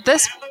it, but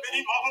this.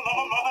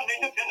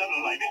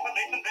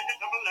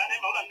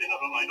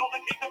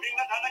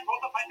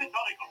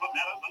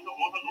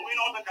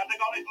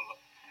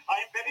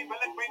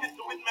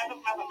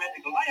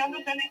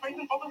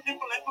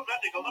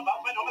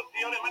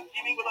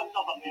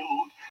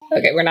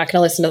 Okay, we're not going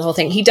to listen to the whole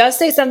thing. He does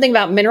say something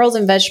about minerals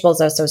and vegetables,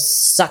 though, so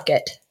suck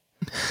it.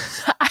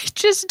 I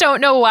just don't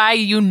know why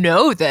you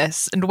know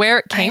this and where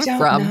it came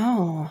from. I don't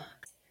know.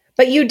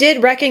 But you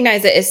did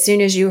recognize it as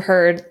soon as you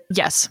heard.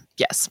 Yes.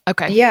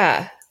 Okay.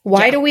 Yeah.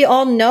 Why do we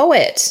all know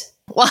it?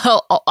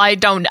 Well, I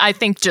don't. I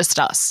think just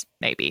us,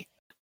 maybe.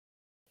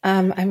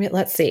 I mean,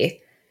 let's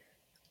see.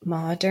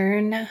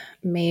 Modern,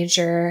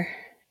 major,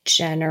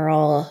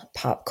 general,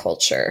 pop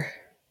culture.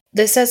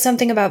 This says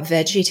something about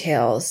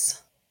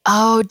VeggieTales.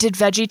 Oh, did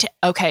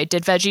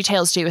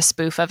VeggieTales do a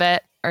spoof of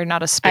it? Or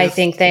not a spoof? I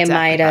think they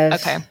might have.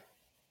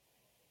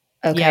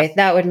 Okay, yep.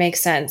 That would make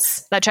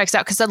sense. That checks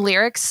out, because the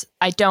lyrics,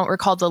 I don't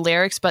recall the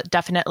lyrics, but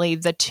definitely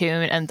the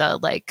tune and the,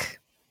 like,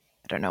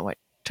 I don't know what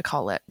to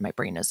call it My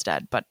Brain is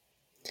Dead. But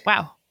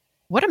wow,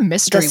 what a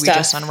mystery we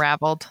just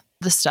unraveled.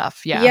 The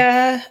stuff, yeah.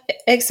 Yeah,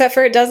 except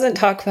for it doesn't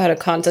talk about a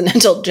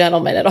continental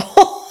gentleman at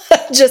all.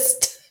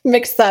 Just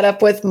mix that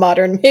up with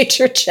modern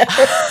major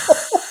general.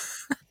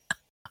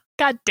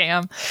 God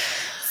damn.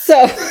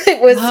 So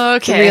it was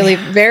really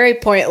very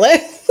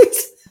pointless.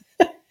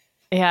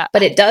 Yeah.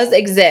 But it does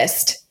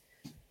exist.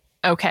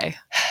 Okay.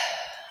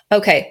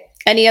 Okay.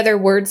 Any other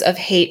words of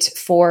hate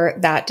for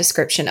that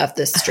description of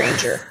this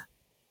stranger?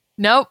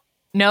 Nope.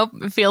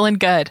 Feeling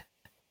good.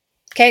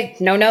 Okay.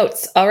 No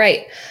notes. All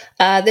right.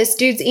 This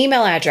dude's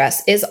email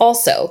address is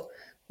also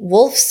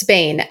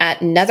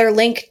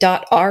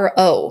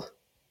wolfsbane@netherlink.ro.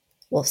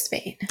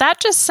 Wolfsbane. That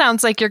just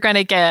sounds like you're going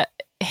to get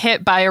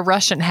hit by a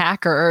Russian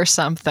hacker or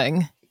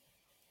something.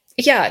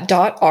 Yeah.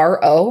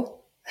 .ro.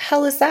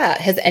 Hell is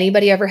that? Has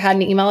anybody ever had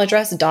an email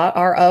address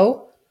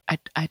 .ro?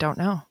 I don't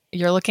know.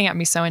 You're looking at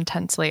me so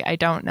intensely. I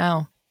don't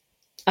know.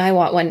 I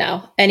want one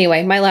now.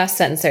 Anyway, my last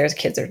sentence there is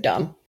kids are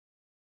dumb.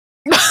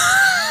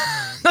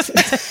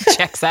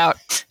 Checks out.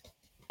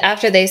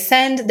 After they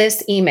send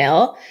this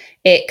email,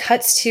 it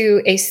cuts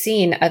to a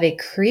scene of a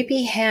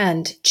creepy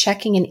hand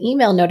checking an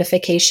email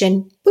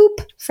notification,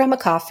 boop, from a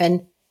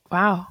coffin.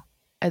 Wow.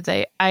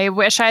 I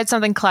wish I had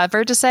something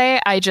clever to say.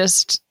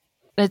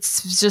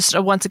 It's just,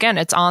 once again,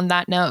 it's on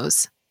that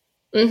nose.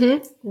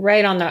 Mm-hmm.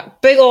 Right on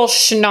that big old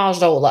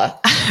schnozola.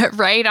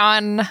 Right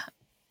on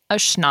a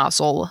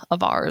schnozzle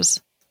of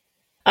ours.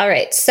 All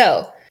right.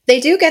 So they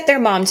do get their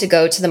mom to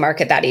go to the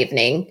market that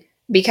evening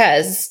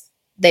because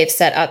they've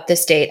set up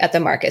this date at the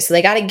market. So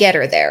they got to get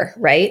her there,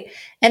 right?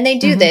 And they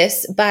do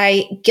this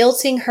by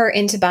guilting her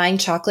into buying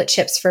chocolate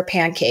chips for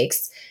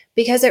pancakes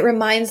because it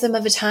reminds them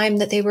of a time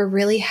that they were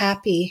really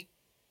happy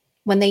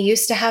when they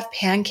used to have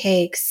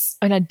pancakes.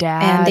 And a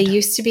dad. And they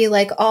used to be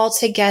like all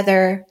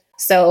together.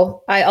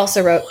 So I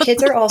also wrote,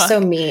 kids are also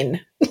mean.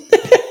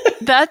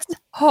 That's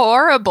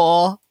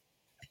horrible.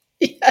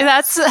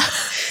 Yes.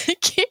 That's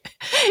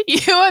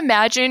you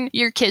imagine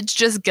your kids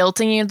just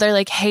guilting you. They're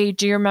like, hey,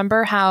 do you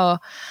remember how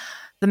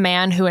the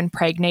man who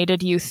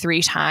impregnated you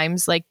 3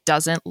 times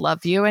doesn't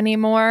love you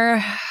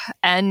anymore?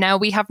 And now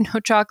we have no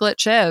chocolate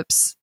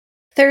chips.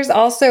 There's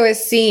also a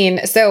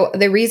scene. So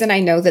the reason I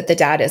know that the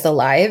dad is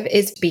alive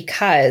is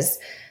because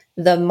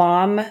the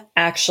mom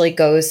actually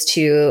goes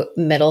to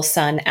middle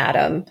son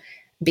Adam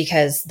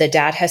because the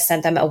dad has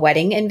sent them a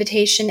wedding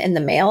invitation in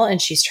the mail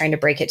and she's trying to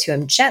break it to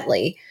him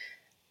gently.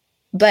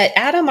 But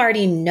Adam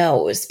already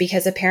knows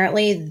because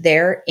apparently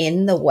they're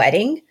in the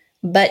wedding,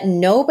 but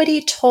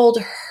nobody told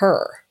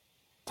her.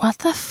 What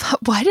the fuck?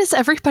 Why does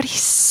everybody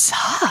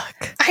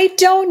suck? I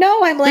don't know.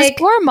 I'm like, this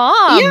poor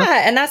mom.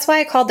 Yeah. And that's why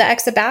I called the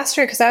ex a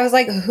bastard because I was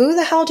like, who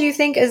the hell do you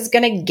think is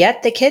going to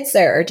get the kids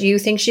there? Or do you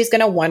think she's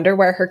going to wonder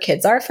where her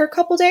kids are for a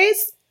couple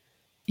days?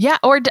 Yeah.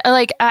 Or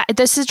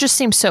just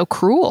seems so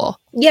cruel.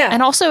 Yeah.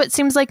 And also it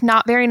seems like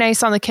not very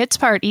nice on the kids'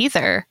 part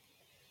either.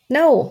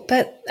 No,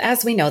 but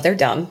as we know, they're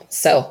dumb.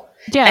 So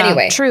yeah,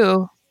 anyway,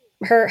 true.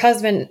 Her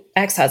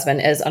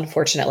ex-husband is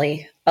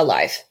unfortunately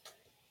alive.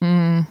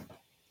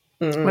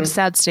 What a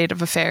sad state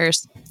of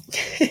affairs.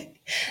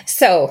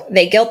 So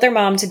they guilt their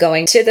mom to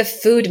going to the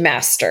Food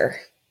Master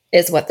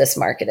is what this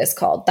market is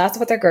called. That's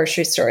what their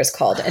grocery store is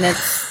called. And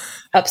it's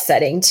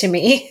upsetting to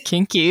me.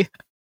 Kinky.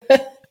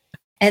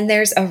 And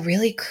there's a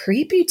really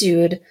creepy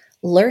dude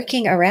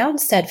lurking around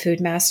said Food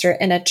Master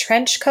in a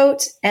trench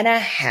coat and a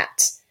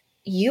hat.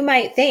 You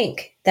might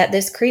think that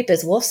this creep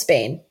is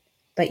Wolfsbane,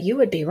 but you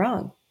would be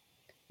wrong.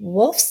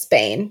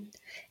 Wolfsbane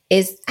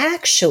is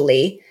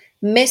actually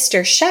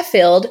Mr.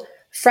 Sheffield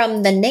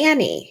from The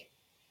Nanny.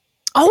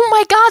 Oh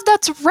my God,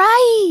 that's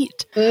right.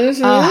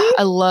 Mm-hmm.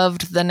 I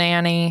loved The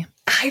Nanny.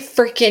 I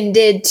freaking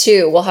did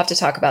too. We'll have to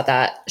talk about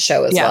that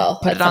show as well.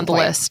 Put it on the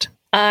list.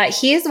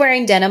 He is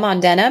wearing denim on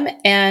denim,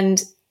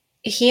 and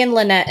he and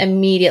Lynette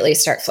immediately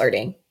start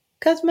flirting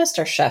because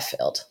Mr.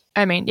 Sheffield.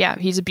 I mean, yeah,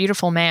 he's a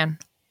beautiful man.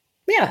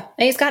 Yeah,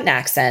 and he's got an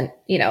accent.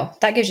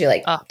 That gives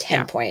you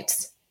 10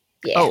 points.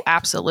 Yeah. Oh,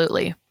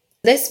 absolutely.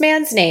 This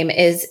man's name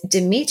is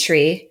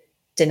Dimitri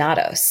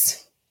Donatos.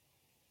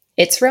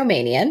 It's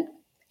Romanian,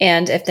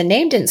 and if the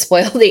name didn't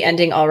spoil the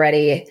ending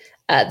already,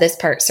 this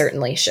part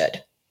certainly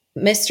should.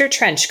 Mr.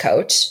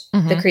 Trenchcoat,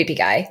 the creepy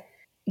guy,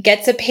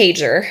 gets a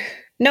pager.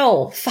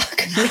 No,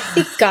 fuck me.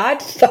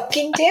 God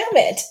fucking damn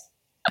it.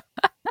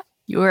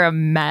 You are a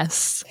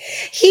mess.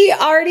 He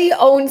already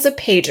owns a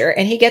pager,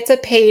 and he gets a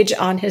page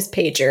on his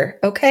pager,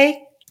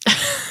 okay?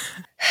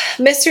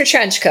 Mr.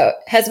 Trenchcoat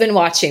has been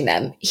watching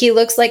them. He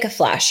looks like a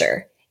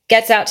flasher.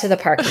 Gets out to the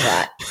parking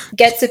lot.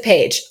 Gets a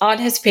page on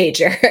his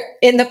pager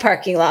in the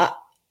parking lot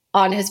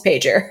on his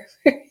pager.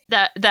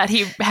 that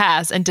he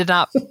has and did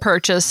not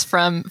purchase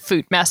from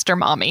Food Master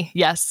Mommy.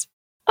 Yes.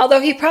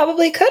 Although he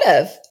probably could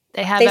have.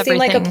 They seem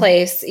like a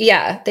place.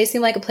 Yeah, they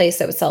seem like a place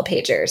that would sell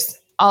pagers.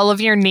 All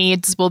of your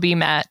needs will be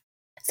met.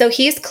 So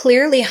he's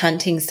clearly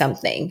hunting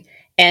something,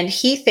 and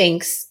he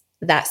thinks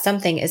that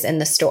something is in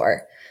the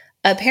store.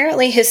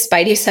 Apparently, his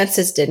spidey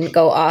senses didn't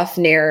go off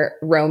near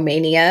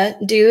Romania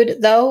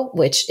dude, though,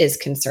 which is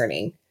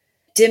concerning.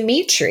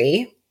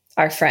 Dimitri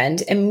our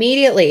friend,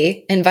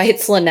 immediately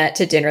invites Lynette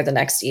to dinner the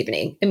next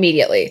evening.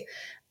 Immediately.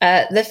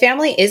 The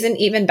family isn't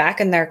even back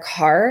in their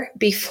car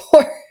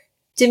before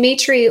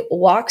Dimitri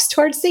walks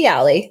towards the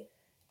alley,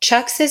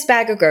 chucks his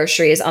bag of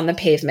groceries on the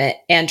pavement,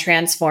 and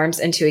transforms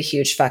into a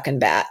huge fucking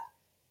bat.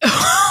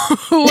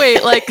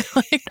 Wait,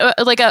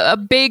 like a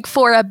big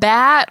for a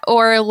bat,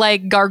 or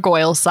like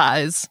gargoyle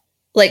size?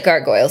 Like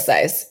gargoyle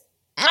size.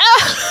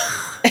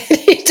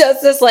 He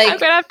does this like... I'm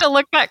going to have to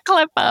look that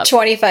clip up.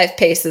 25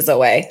 paces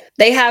away.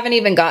 They haven't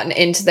even gotten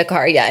into the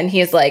car yet. And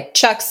he's like,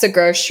 chucks the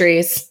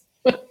groceries.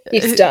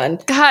 He's done.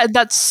 God,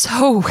 that's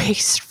so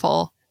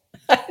wasteful.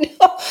 I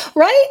know,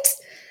 right?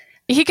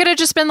 He could have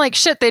just been like,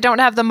 shit, they don't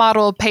have the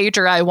model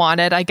pager I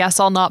wanted. I guess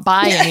I'll not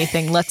buy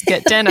anything. Let's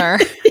get dinner.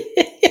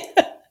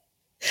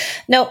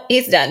 No,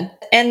 he's done.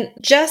 And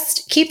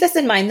just keep this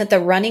in mind that the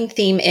running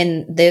theme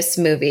in this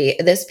movie,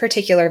 this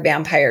particular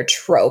vampire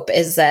trope,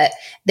 is that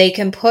they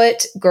can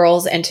put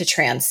girls into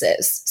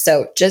trances.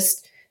 So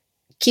just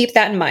keep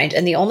that in mind.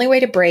 And the only way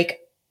to break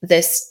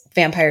this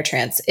vampire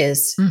trance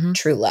is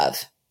true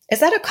love. Is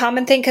that a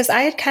common thing? Because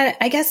I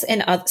guess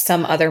in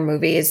some other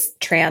movies,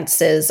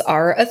 trances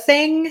are a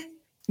thing.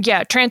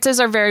 Yeah, trances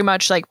are very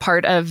much like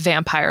part of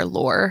vampire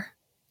lore.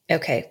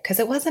 Okay, because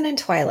it wasn't in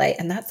Twilight,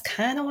 and that's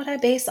kind of what I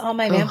base all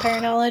my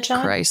vampire knowledge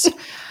on. Christ.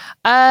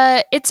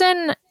 It's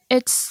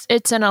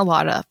in a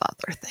lot of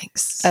other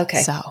things.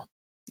 Okay. So,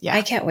 yeah.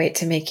 I can't wait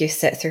to make you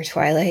sit through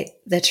Twilight,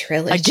 the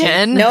trilogy.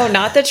 Again? No,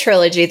 not the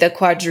trilogy, the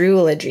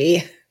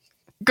quadrilogy.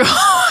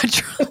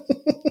 God.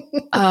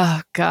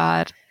 Oh,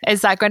 God.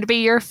 Is that going to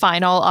be your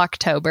final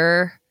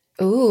October?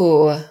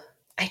 Ooh,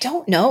 I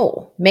don't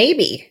know.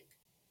 Maybe.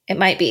 It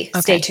might be. Okay.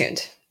 Stay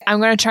tuned.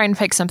 I'm going to try and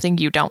pick something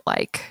you don't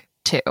like,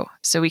 too,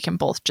 so we can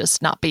both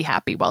just not be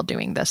happy while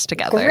doing this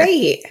together.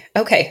 Great.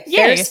 Okay. Yay.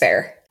 Fair is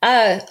fair.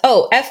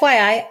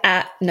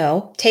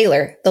 FYI,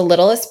 Taylor, the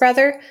littlest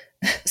brother,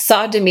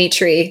 saw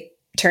Dimitri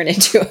turn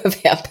into a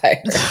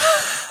vampire.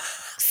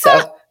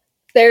 So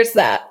there's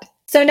that.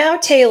 So now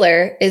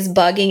Taylor is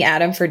bugging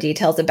Adam for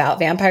details about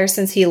vampires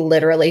since he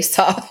literally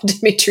saw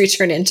Dimitri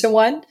turn into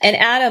one. And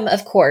Adam,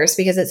 of course,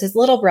 because it's his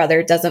little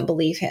brother, doesn't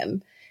believe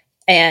him.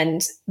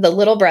 And the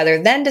little brother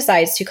then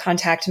decides to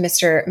contact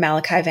Mr.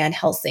 Malachi Van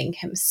Helsing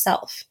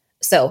himself.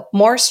 So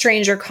more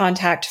stranger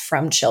contact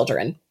from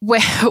children.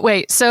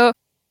 Wait. So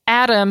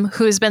Adam,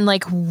 who's been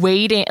like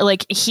waiting,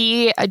 like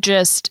he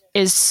just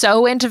is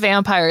so into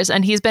vampires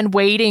and he's been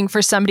waiting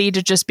for somebody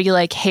to just be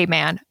like, hey,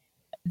 man,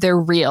 they're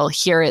real.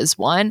 Here is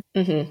one.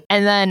 Mm-hmm.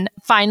 And then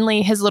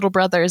finally his little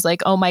brother is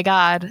like, oh, my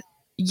God,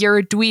 you're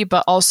a dweeb,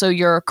 but also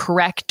you're a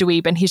correct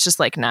dweeb. And he's just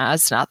like, nah,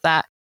 it's not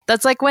that.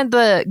 That's like when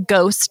the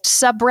ghost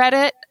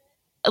subreddit,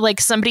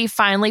 like somebody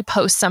finally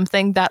posts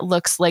something that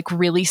looks like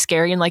really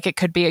scary and like it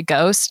could be a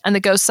ghost. And the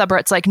ghost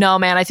subreddit's like, no,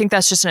 man, I think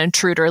that's just an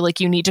intruder. Like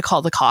you need to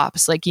call the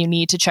cops. Like you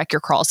need to check your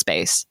crawl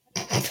space.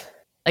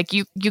 Like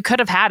you could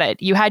have had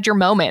it. You had your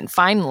moment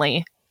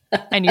finally.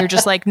 And you're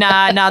just like,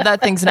 nah,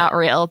 that thing's not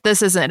real.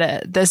 This isn't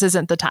it. This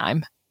isn't the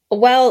time.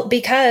 Well,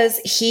 because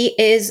he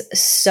is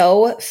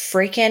so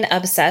freaking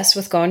obsessed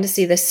with going to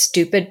see this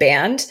stupid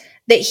band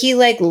that he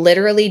like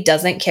literally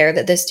doesn't care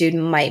that this dude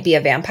might be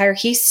a vampire.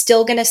 He's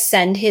still going to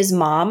send his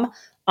mom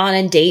on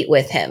a date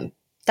with him.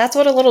 That's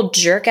what a little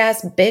jerk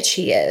ass bitch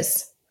he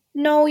is.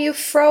 No, you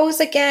froze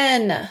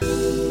again.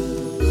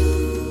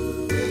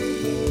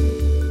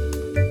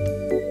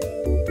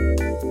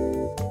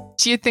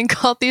 Do you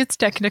think all these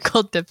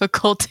technical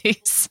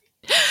difficulties,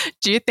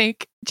 do you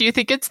think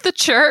it's the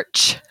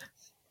church?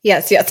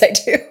 Yes, I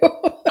do.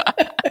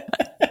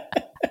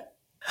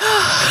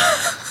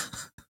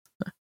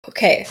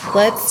 Okay,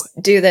 let's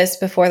do this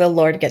before the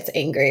Lord gets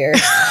angrier.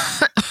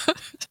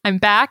 I'm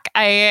back.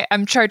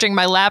 I'm charging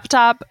my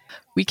laptop.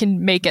 We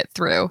can make it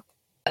through.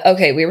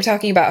 Okay, we were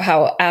talking about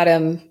how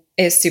Adam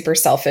is super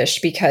selfish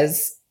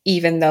because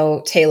even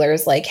though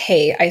Taylor's like,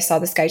 hey, I saw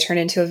this guy turn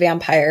into a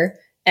vampire,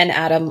 and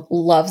Adam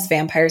loves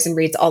vampires and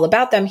reads all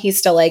about them, he's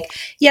still like,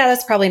 yeah,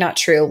 that's probably not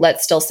true.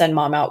 Let's still send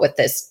mom out with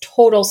this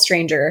total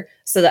stranger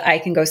so that I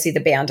can go see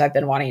the band I've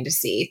been wanting to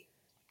see.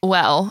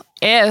 Well,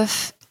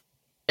 if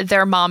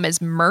their mom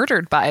is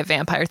murdered by a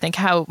vampire, think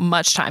how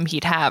much time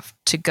he'd have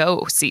to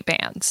go see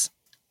bands.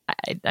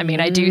 I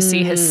mean, I do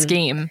see his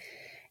scheme.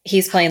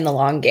 He's playing the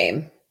long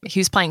game.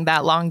 He's playing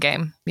that long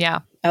game. Yeah.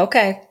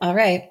 Okay. All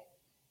right.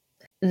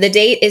 The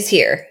date is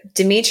here.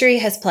 Dimitri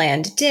has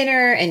planned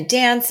dinner and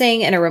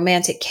dancing and a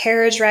romantic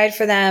carriage ride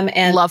for them.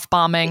 And love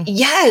bombing.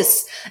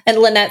 Yes. And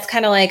Lynette's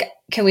kind of like,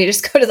 can we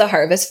just go to the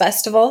Harvest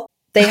Festival?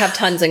 They have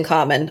tons in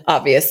common,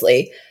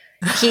 obviously.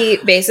 He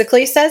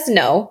basically says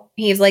no.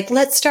 He's like,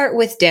 let's start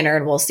with dinner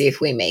and we'll see if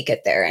we make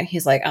it there. And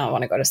he's like, I don't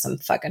want to go to some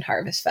fucking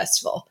Harvest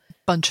Festival.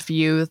 Bunch of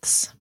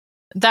youths.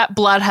 That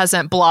blood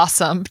hasn't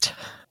blossomed.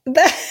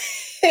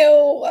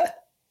 Ew.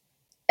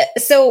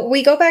 So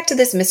we go back to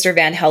this Mr.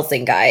 Van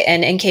Helsing guy.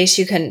 And in case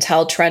you couldn't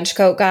tell,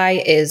 Trenchcoat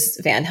Guy is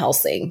Van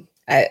Helsing.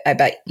 I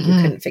bet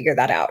you couldn't figure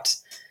that out.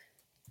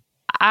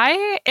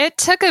 It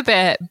took a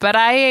bit, but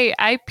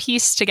I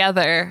pieced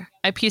together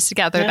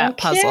that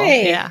puzzle.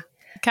 Yeah.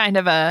 Kind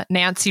of a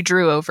Nancy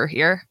Drew over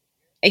here.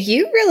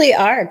 You really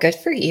are. Good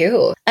for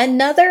you.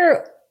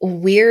 Another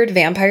weird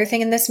vampire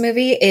thing in this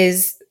movie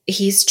is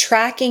he's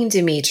tracking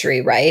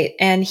Dimitri, right?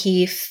 And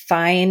he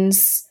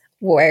finds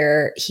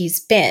where he's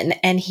been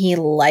and he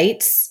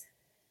lights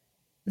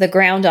the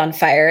ground on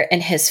fire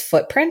and his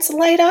footprints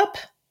light up.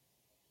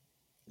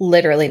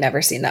 Literally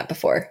never seen that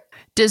before.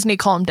 Disney,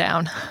 calm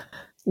down.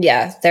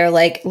 Yeah, they're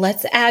like,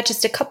 let's add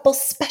just a couple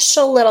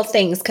special little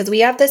things because we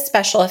have this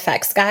special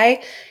effects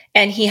guy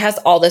and he has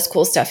all this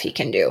cool stuff he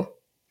can do.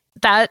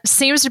 That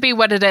seems to be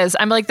what it is.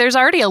 I'm like, there's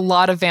already a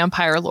lot of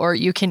vampire lore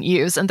you can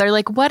use. And they're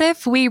like, what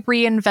if we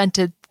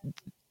reinvented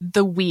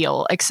the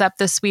wheel, except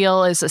this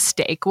wheel is a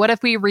stake? What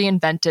if we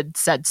reinvented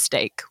said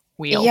stake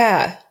wheel?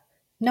 Yeah.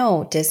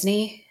 No,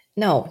 Disney.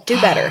 No, do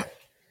better.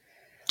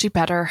 Do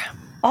better.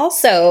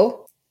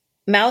 Also,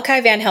 Malachi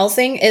Van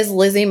Helsing is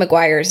Lizzie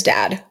McGuire's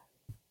dad.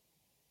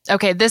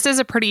 Okay, this is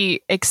a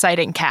pretty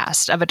exciting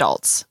cast of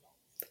adults.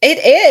 It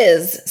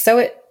is. So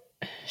it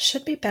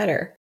should be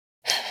better.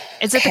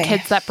 Is it the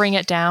kids that bring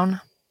it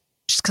down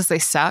just because they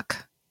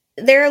suck?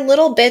 There are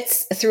little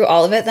bits through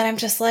all of it that I'm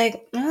just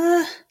like,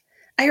 I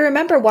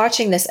remember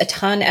watching this a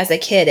ton as a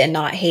kid and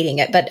not hating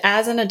it. But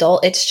as an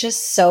adult, it's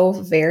just so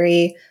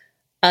very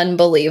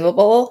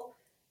unbelievable.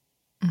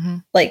 Mm-hmm.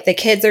 Like the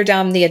kids are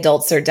dumb. The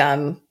adults are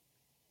dumb.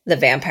 The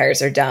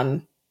vampires are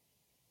dumb.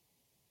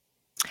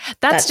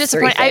 That's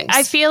disappointing.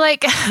 I feel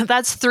like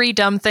that's three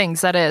dumb things.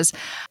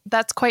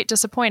 That's quite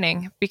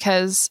disappointing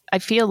because I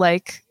feel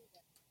like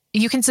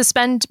you can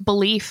suspend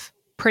belief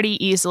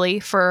pretty easily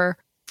for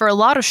a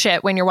lot of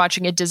shit when you're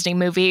watching a Disney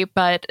movie.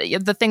 But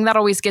the thing that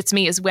always gets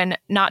me is when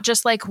not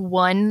just like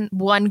one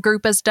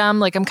group is dumb.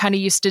 Like I'm kind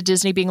of used to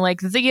Disney being like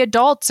the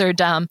adults are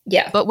dumb.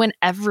 Yeah. But when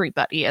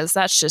everybody is,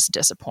 that's just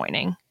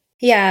disappointing.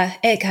 Yeah,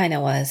 it kind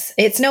of was.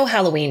 It's no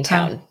Halloween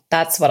Town.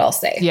 That's what I'll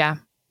say. Yeah.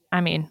 I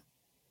mean,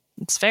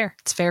 it's fair.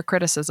 It's fair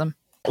criticism.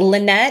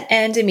 Lynette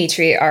and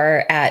Dimitri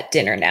are at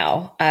dinner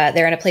now.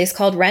 They're in a place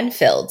called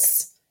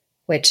Renfields,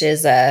 which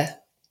is a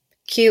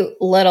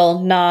cute little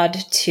nod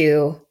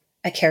to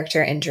a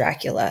character in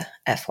Dracula,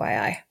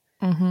 FYI.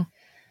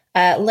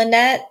 Mm-hmm.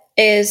 Lynette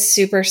is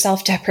super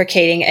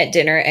self-deprecating at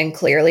dinner and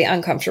clearly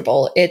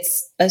uncomfortable.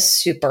 It's a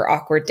super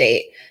awkward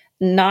date.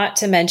 Not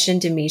to mention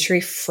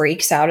Dimitri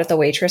freaks out at the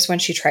waitress when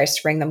she tries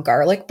to bring them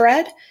garlic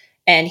bread.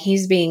 And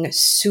he's being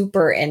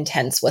super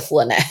intense with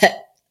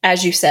Lynette.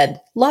 As you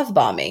said, love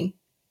bombing.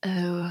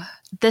 Oh,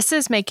 this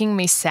is making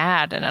me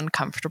sad and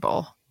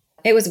uncomfortable.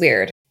 It was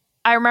weird.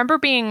 I remember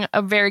being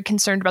very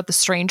concerned about the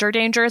stranger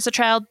danger as a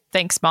child.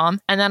 Thanks,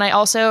 Mom. And then I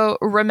also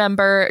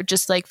remember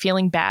just like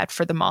feeling bad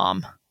for the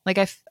mom. Like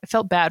I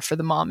felt bad for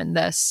the mom in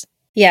this.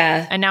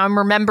 Yeah. And now I'm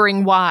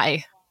remembering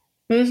why.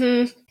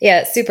 Mm-hmm.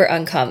 Yeah, super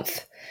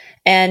uncomf.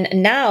 And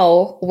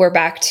now we're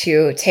back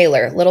to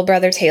Taylor, little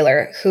brother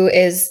Taylor, who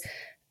is,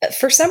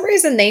 for some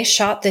reason, they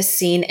shot this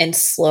scene in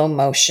slow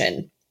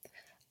motion.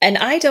 And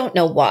I don't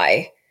know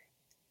why.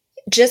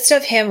 Just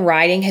of him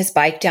riding his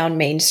bike down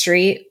Main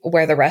Street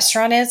where the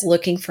restaurant is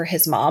looking for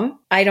his mom.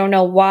 I don't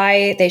know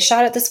why they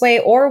shot it this way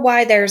or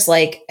why there's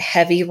like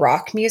heavy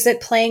rock music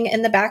playing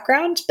in the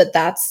background, but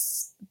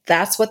that's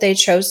what they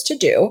chose to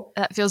do.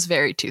 That feels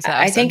very 2000s.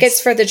 I think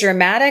it's for the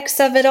dramatics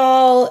of it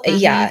all. Mm-hmm.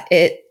 Yeah,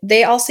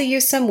 they also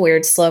use some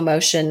weird slow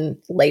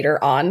motion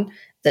later on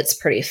that's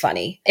pretty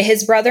funny.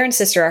 His brother and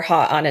sister are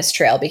hot on his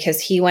trail because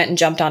he went and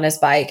jumped on his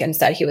bike and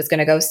said he was going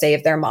to go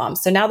save their mom.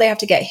 So now they have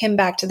to get him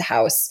back to the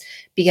house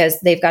because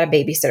they've got a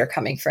babysitter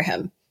coming for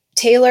him.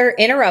 Taylor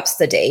interrupts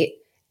the date,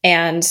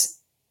 and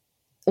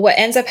what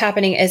ends up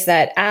happening is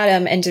that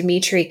Adam and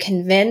Dimitri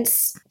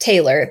convince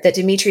Taylor that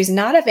Dimitri's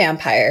not a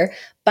vampire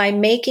by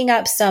making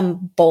up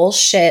some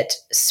bullshit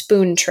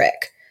spoon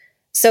trick.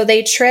 So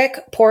they trick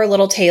poor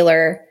little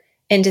Taylor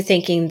into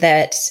thinking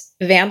that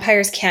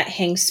vampires can't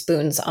hang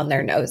spoons on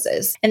their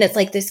noses. And it's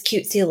like this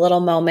cutesy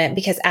little moment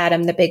because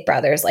Adam, the big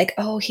brother, is like,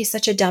 oh, he's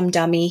such a dumb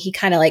dummy. He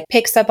kind of like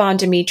picks up on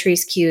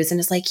Dimitri's cues and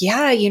is like,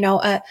 yeah, you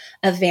know,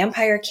 a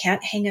vampire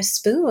can't hang a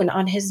spoon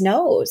on his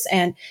nose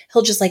and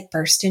he'll just like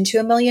burst into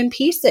a million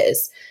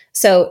pieces.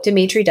 So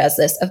Dimitri does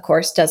this, of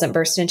course, doesn't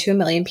burst into a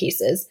million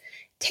pieces.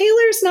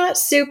 Taylor's not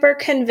super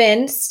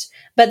convinced,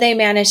 but they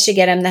manage to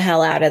get him the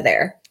hell out of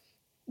there.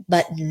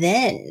 But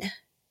then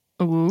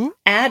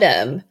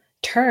Adam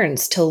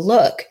turns to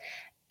look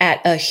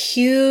at a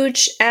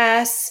huge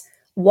ass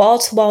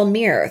wall-to-wall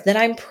mirror that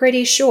I'm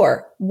pretty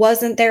sure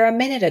wasn't there a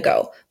minute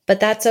ago, but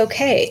that's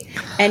okay.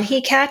 And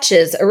he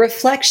catches a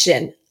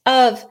reflection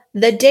of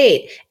the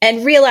date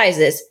and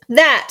realizes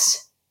that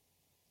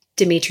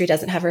Dimitri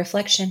doesn't have a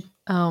reflection.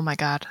 Oh my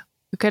God.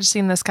 We could have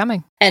seen this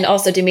coming. And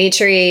also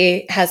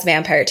Dimitri has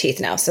vampire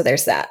teeth now, so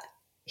there's that.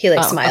 He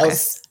like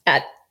smiles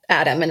at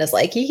Adam and is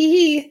like,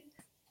 hee.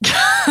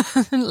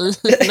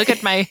 Look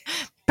at my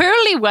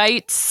pearly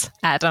whites,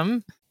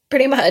 Adam.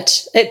 Pretty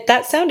much.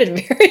 That sounded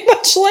very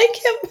much like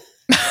him.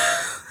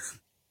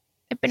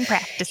 I've been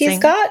practicing. He's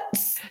got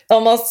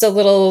almost a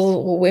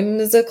little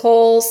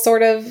whimsical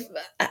sort of,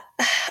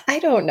 I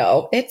don't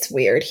know. It's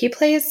weird. He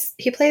plays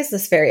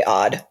this very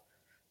odd.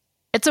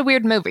 It's a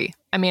weird movie.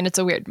 I mean, it's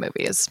a weird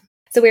movie.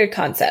 It's a weird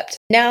concept.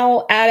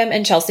 Now, Adam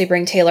and Chelsea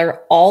bring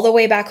Taylor all the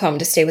way back home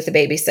to stay with the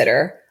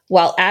babysitter,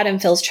 while Adam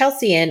fills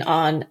Chelsea in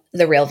on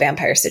the real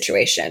vampire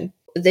situation.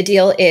 The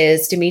deal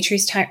is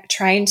Dimitri's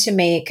trying to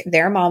make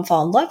their mom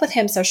fall in love with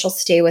him so she'll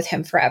stay with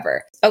him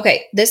forever.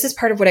 Okay, this is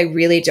part of what I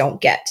really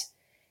don't get.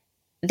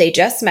 They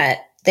just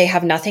met. They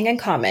have nothing in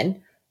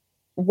common.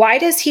 Why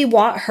does he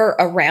want her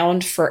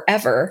around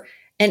forever?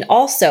 And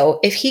also,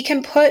 if he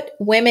can put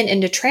women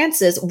into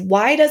trances,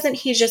 why doesn't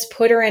he just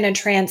put her in a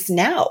trance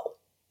now?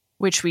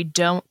 Which we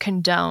don't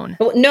condone.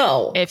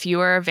 No. If you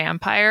are a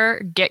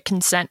vampire, get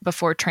consent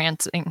before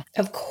trancing.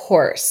 Of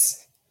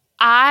course.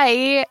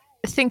 I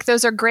think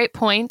those are great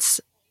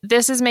points.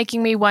 This is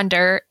making me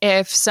wonder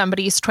if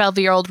somebody's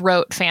 12-year-old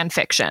wrote fan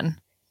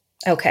fiction.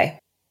 Okay.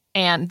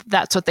 And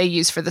that's what they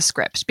use for the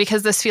script,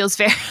 because this feels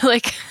very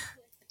like...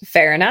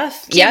 Fair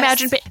enough. Can you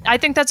imagine? I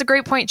think that's a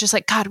great point. Just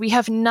like, God, we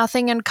have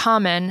nothing in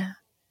common,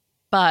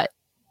 but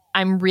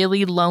I'm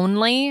really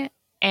lonely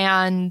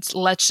and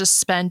let's just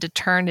spend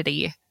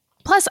eternity.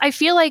 Plus, I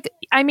feel like,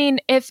 I mean,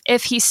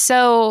 if he's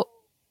so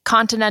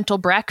continental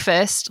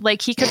breakfast,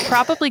 like he could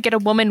probably get a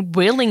woman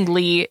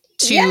willingly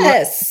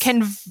to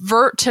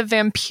convert to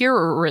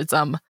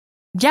vampirism.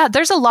 Yeah,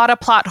 there's a lot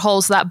of plot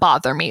holes that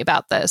bother me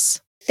about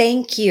this.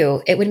 Thank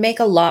you. It would make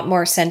a lot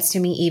more sense to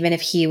me even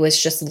if he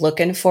was just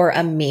looking for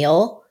a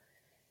meal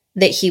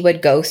that he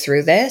would go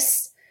through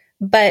this.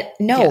 But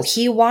no,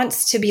 He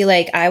wants to be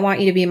like, I want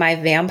you to be my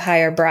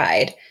vampire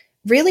bride.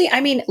 Really?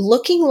 I mean,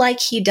 looking like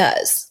he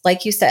does,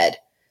 like you said,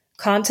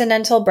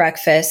 continental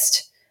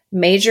breakfast,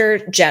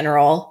 major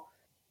general.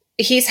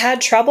 He's had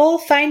trouble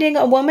finding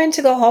a woman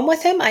to go home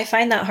with him. I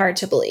find that hard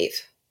to believe.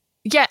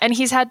 Yeah, and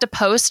he's had to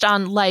post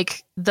on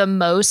like the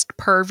most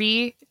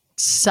pervy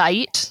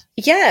site.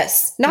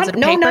 Yes. Not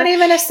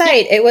even a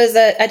site. Yeah. It was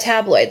a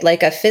tabloid,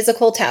 like a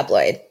physical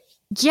tabloid.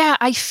 Yeah,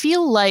 I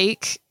feel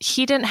like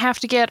he didn't have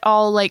to get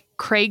all like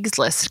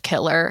Craigslist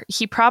killer.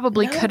 He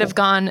probably could have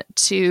gone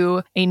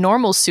to a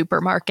normal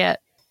supermarket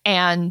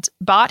and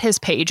bought his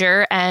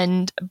pager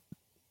and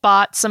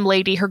bought some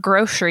lady her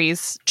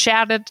groceries,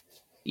 chatted,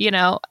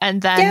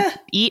 and then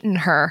eaten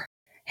her.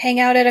 Hang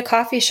out at a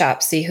coffee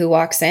shop, see who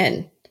walks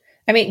in.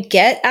 I mean,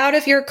 get out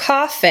of your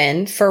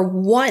coffin for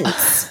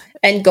once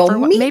and go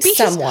meet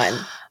someone.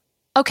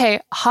 Okay,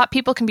 hot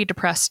people can be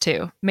depressed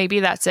too. Maybe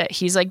that's it.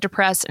 He's like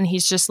depressed and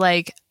he's just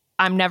like,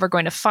 I'm never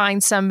going to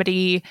find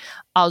somebody.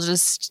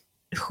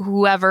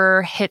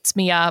 Whoever hits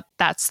me up,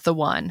 that's the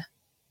one.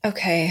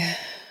 Okay.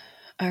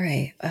 All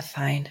right.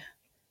 Fine.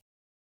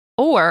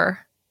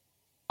 Or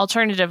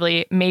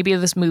alternatively, maybe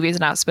this movie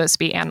is not supposed to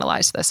be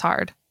analyzed this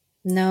hard.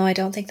 No, I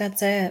don't think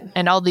that's it.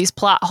 And all these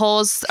plot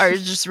holes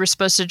we're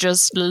supposed to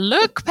just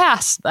look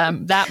past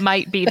them. That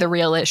might be the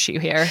real issue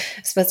here.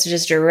 Supposed to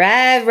just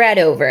drive right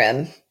over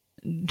him.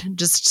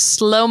 Just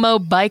slow-mo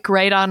bike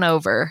right on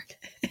over.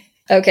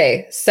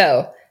 Okay,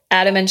 so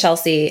Adam and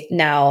Chelsea,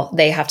 now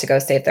they have to go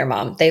save their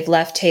mom. They've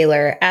left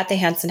Taylor at the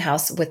Hansen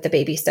house with the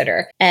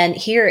babysitter. And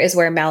here is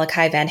where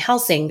Malachi Van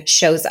Helsing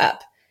shows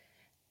up.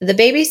 The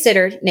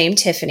babysitter, named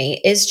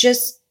Tiffany, is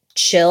just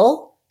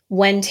chill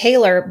when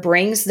Taylor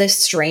brings this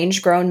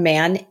strange grown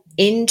man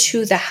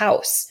into the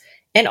house.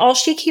 And all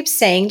she keeps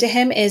saying to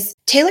him is,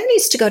 Taylor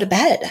needs to go to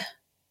bed.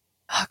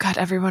 Oh, God,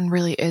 everyone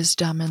really is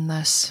dumb in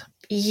this.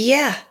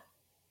 Yeah.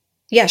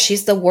 Yeah,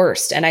 she's the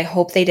worst, and I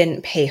hope they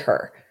didn't pay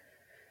her.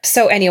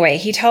 So anyway,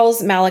 he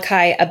tells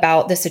Malachi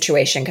about the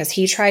situation because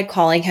he tried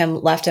calling him,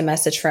 left a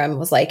message for him,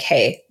 was like,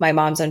 hey, my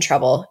mom's in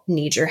trouble.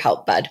 Need your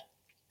help, bud.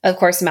 Of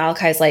course,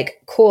 Malachi's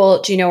like,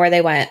 cool. Do you know where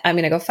they went? I'm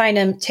going to go find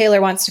him. Taylor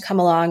wants to come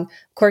along.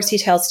 Of course, he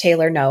tells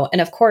Taylor no.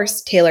 And of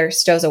course, Taylor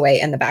stows away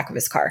in the back of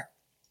his car.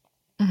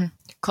 Mm-hmm.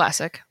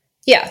 Classic.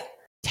 Yeah.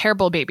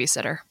 Terrible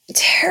babysitter.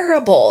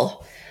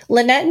 Terrible.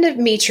 Lynette and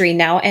Dimitri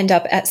now end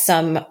up at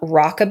some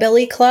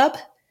rockabilly club.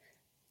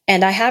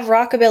 And I have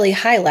rockabilly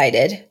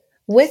highlighted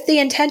with the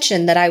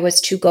intention that I was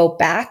to go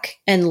back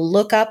and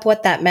look up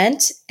what that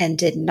meant and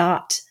did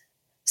not.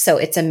 So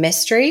it's a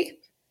mystery.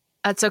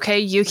 That's okay.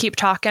 You keep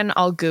talking.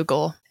 I'll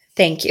Google.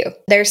 Thank you.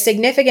 There's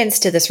significance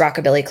to this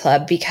rockabilly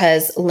club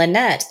because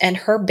Lynette and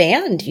her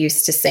band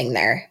used to sing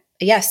there.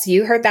 Yes,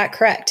 you heard that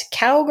correct.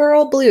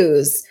 Cowgirl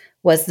Blues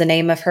was the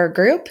name of her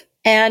group.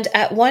 And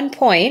at one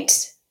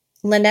point,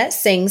 Lynette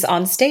sings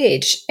on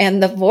stage,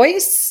 and the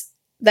voice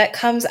that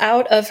comes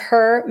out of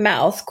her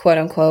mouth, quote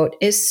unquote,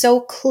 is so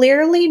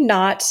clearly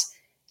not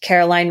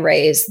Caroline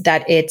Ray's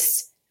that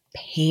it's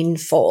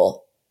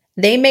painful.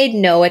 They made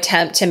no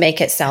attempt to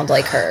make it sound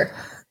like her.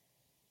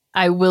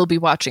 I will be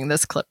watching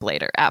this clip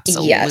later.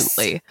 Absolutely. Yes.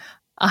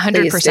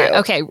 100%.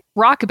 Okay,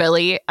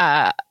 rockabilly.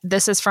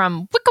 This is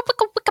from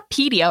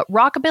Wikipedia.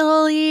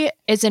 Rockabilly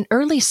is an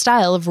early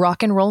style of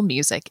rock and roll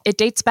music. It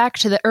dates back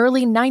to the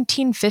early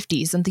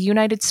 1950s in the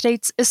United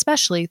States,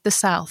 especially the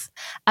South.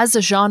 As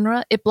a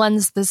genre, it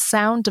blends the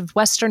sound of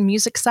Western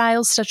music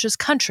styles such as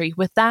country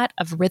with that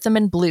of rhythm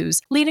and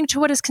blues, leading to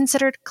what is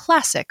considered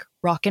classic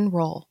rock and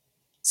roll.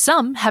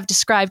 Some have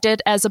described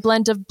it as a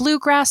blend of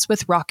bluegrass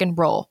with rock and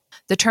roll.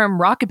 The term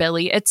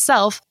rockabilly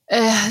itself,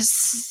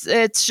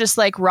 it's just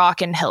like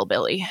rock and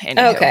hillbilly.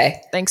 Anywho,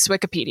 okay. Thanks,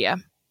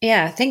 Wikipedia.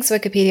 Yeah, thanks,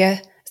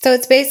 Wikipedia. So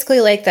it's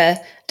basically like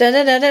the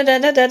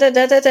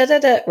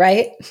da-da-da-da-da-da-da-da-da-da-da,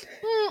 right?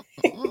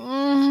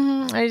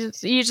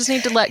 You just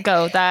need to let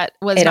go. That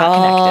was it not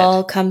connected. It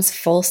all comes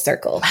full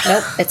circle.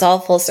 Nope, it's all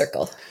full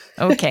circle.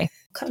 Okay.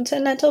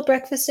 Continental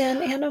breakfast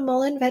and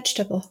animal and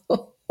vegetable.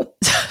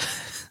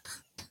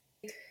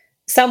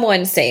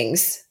 Someone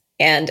sings,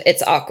 and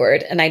it's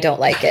awkward, and I don't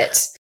like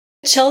it.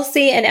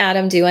 Chelsea and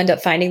Adam do end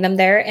up finding them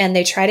there, and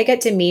they try to get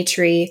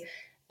Dimitri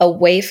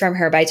away from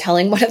her by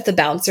telling one of the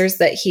bouncers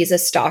that he's a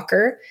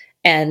stalker,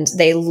 and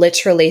they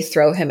literally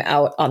throw him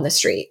out on the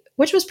street,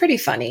 which was pretty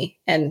funny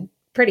and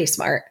pretty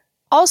smart.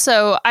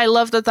 Also, I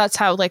love that that's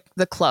how like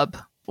the club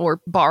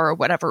or bar or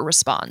whatever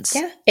responds.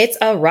 Yeah, it's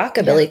a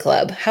rockabilly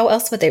club. How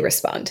else would they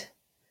respond?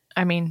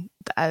 I mean,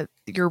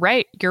 you're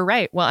right. You're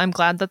right. Well, I'm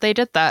glad that they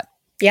did that.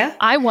 Yeah.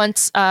 I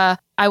once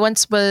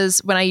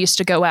was, when I used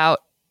to go out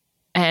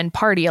and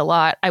party a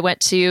lot, I went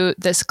to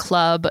this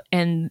club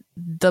in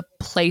the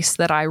place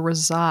that I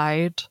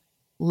reside,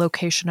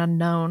 location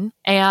unknown.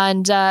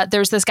 And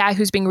there's this guy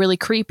who's being really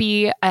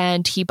creepy,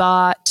 and he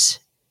bought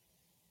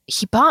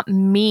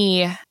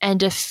me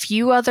and a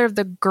few other of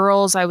the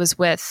girls I was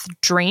with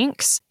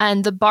drinks,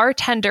 and the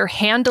bartender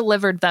hand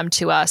delivered them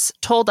to us,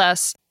 told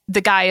us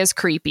the guy is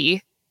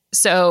creepy.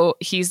 So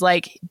he's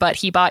like, but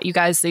he bought you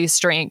guys these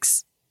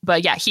drinks.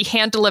 But yeah, he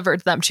hand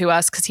delivered them to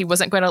us because he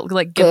wasn't going to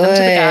like give them to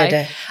the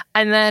guy.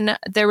 And then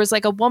there was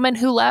like a woman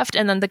who left,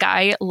 and then the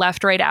guy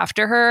left right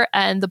after her.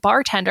 And the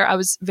bartender, I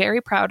was very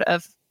proud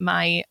of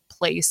my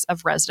place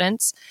of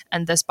residence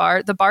and this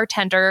bar. The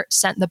bartender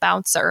sent the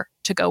bouncer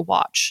to go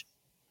watch.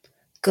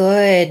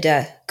 Good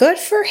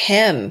for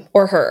him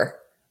or her.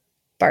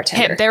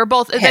 Bartender. Him. They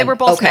were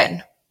both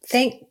men.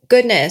 Thank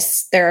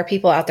goodness there are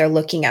people out there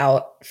looking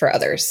out for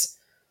others.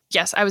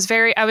 Yes, I was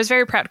very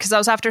proud because I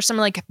was after some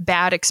like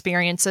bad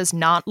experiences,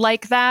 not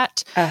like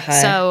that.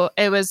 So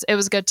it was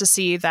good to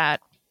see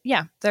that.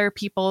 Yeah, there are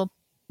people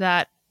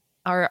that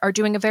are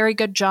doing a very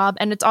good job,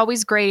 and it's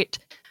always great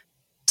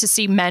to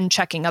see men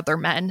checking other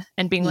men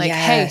and being like,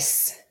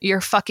 yes. Hey, you're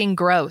fucking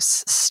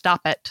gross.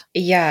 Stop it.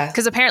 Yeah.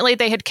 Because apparently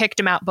they had kicked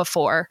him out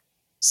before.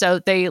 So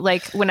they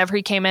like, whenever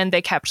he came in,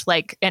 they kept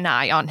like an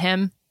eye on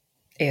him.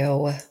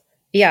 Ew.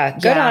 Yeah.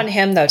 Good on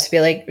him though, to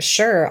be like,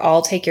 sure,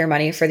 I'll take your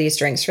money for these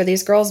drinks for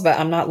these girls, but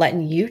I'm not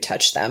letting you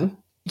touch them.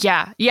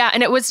 Yeah. Yeah.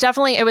 And it was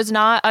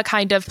not a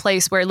kind of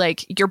place where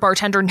like your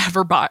bartender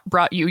never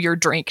brought you your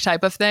drink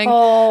type of thing.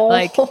 Oh.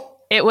 Like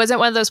it wasn't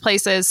one of those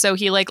places. So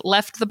he like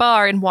left the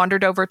bar and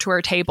wandered over to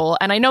our table.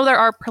 And I know there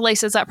are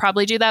places that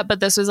probably do that, but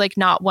this was like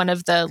not one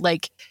of the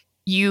like,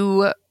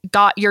 you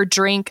got your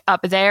drink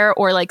up there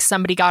or like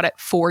somebody got it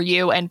for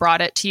you and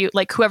brought it to you,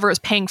 like whoever was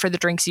paying for the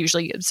drinks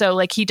usually. So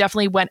like he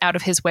definitely went out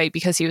of his way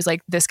because he was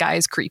like, this guy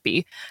is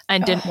creepy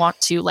and didn't want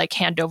to like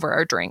hand over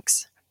our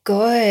drinks.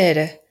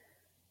 Good.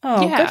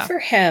 Oh, yeah. Good for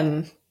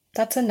him.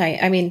 That's a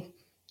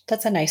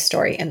nice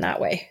story in that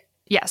way.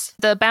 Yes.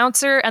 The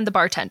bouncer and the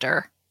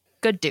bartender.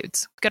 Good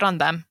dudes. Good on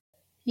them.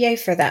 Yay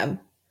for them.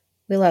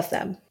 We love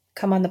them.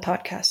 Come on the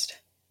podcast.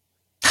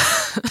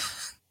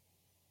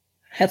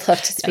 I'd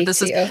love to speak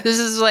to you. This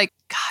is like,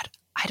 God,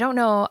 I don't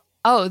know.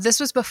 Oh, this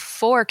was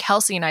before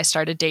Kelsey and I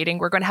started dating.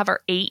 We're going to have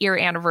our 8-year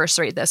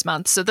anniversary this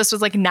month. So this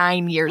was like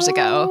 9 years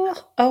ago.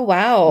 Oh,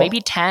 wow. Maybe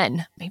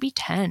 10.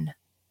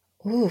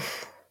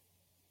 Oof.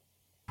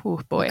 Ooh,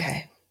 boy.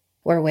 Okay.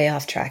 We're way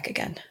off track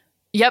again.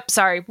 Yep.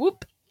 Sorry.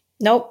 Whoop.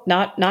 Nope.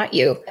 Not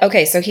you.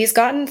 Okay. So he's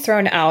gotten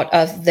thrown out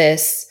of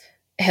this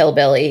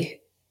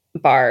hillbilly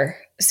bar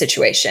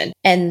situation.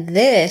 And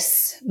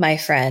this, my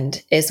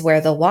friend, is where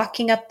the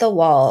walking up the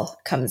wall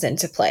comes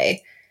into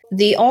play.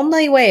 The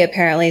only way,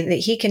 apparently, that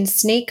he can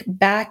sneak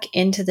back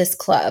into this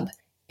club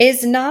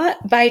is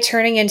not by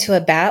turning into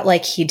a bat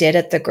like he did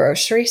at the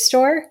grocery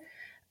store,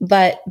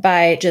 but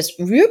by just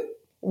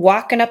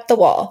walking up the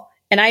wall.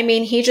 And I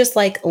mean, he just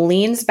like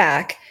leans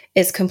back,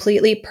 is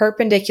completely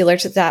perpendicular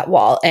to that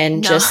wall,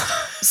 and just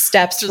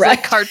steps just right.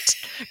 Like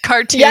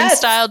cartoon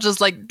style,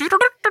 just like.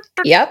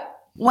 Yep.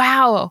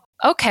 Wow.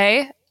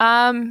 Okay.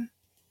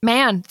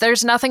 Man,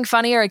 there's nothing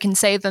funnier I can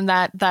say than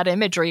that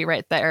imagery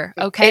right there.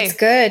 Okay. It's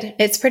good.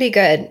 It's pretty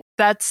good.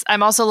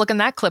 I'm also looking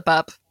that clip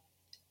up.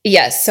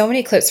 Yes, so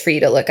many clips for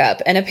you to look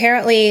up. And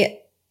apparently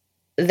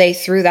they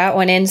threw that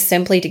one in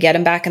simply to get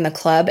him back in the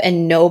club,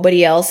 and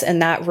nobody else in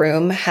that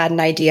room had an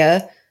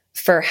idea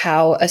for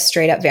how a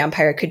straight up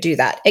vampire could do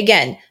that.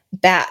 Again,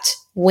 bat,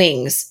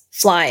 wings,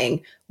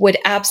 flying would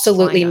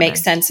absolutely make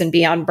sense and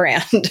be on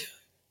brand.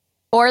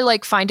 Or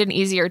like find an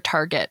easier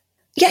target.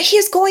 Yeah, he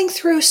is going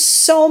through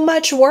so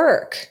much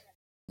work.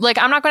 Like,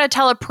 I'm not going to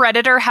tell a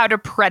predator how to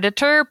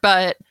predator,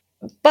 but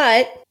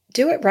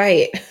do it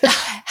right.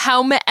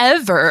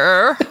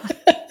 However,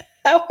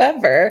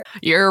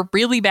 you're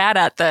really bad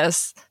at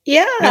this.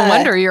 Yeah. No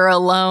wonder you're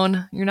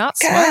alone. You're not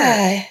smart.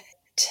 God,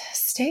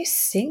 stay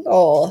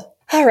single.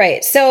 All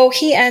right. So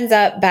he ends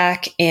up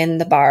back in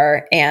the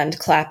bar and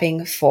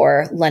clapping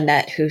for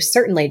Lynette, who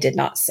certainly did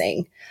not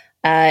sing.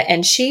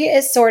 And she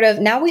is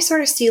now we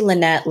sort of see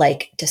Lynette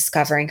like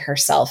discovering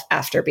herself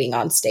after being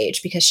on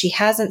stage because she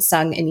hasn't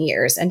sung in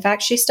years. In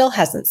fact, she still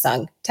hasn't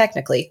sung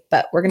technically,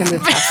 but we're going to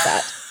move past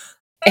that.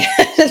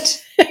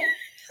 And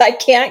I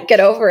can't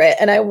get over it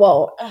and I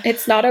won't.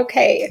 It's not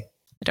okay.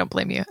 I don't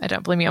blame you.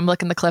 I'm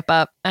looking the clip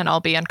up and I'll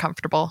be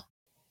uncomfortable.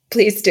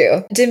 Please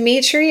do.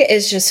 Dimitri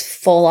is just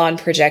full on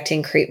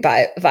projecting creep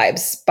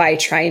vibes by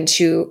trying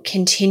to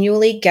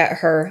continually get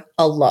her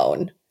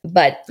alone.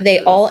 But they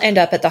all end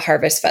up at the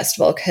Harvest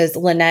Festival because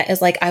Lynette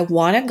is like, I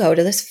want to go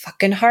to this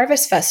fucking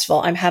Harvest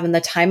Festival. I'm having the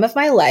time of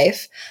my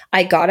life.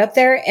 I got up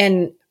there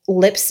and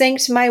lip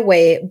synced my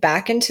way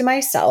back into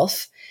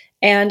myself.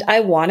 And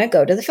I want to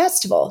go to the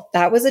festival.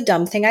 That was a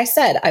dumb thing I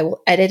said. I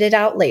will edit it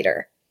out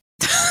later.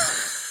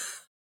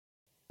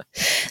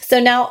 So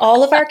now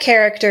all of our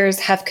characters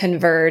have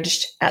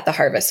converged at the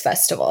Harvest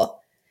Festival.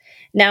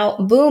 Now,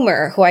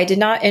 Boomer, who I did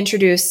not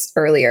introduce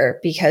earlier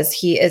because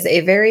he is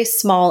a very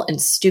small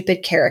and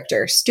stupid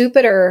character,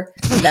 stupider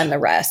than the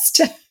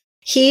rest.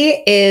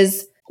 He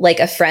is like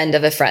a friend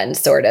of a friend,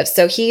 sort of.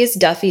 So he's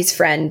Duffy's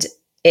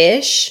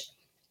friend-ish,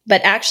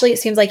 but actually it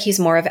seems like he's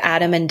more of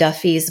Adam and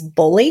Duffy's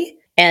bully.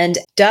 And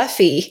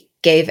Duffy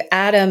gave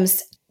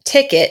Adam's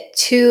ticket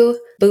to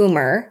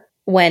Boomer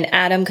when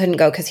Adam couldn't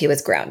go because he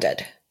was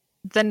grounded.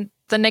 Then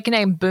the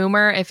nickname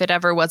Boomer, if it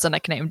ever was a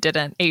nickname,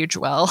 didn't age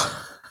well.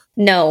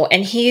 No,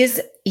 and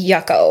he's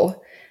yucko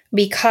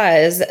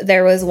because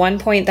there was one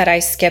point that I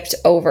skipped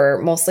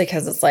over, mostly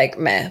because it's like,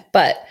 meh,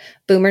 but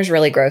Boomer's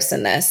really gross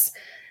in this.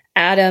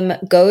 Adam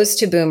goes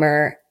to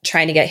Boomer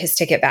trying to get his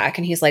ticket back,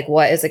 and he's like,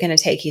 what is it going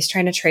to take? He's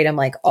trying to trade him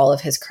like all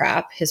of his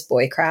crap, his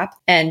boy crap.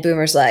 And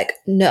Boomer's like,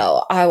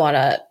 no, I want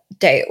to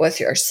date with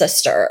your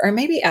sister. Or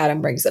maybe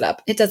Adam brings it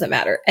up. It doesn't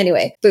matter.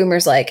 Anyway,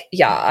 Boomer's like,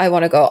 yeah, I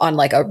want to go on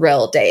like a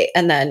real date.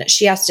 And then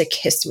she has to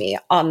kiss me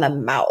on the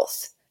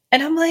mouth.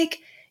 And I'm like,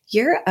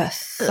 you're a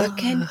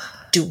fucking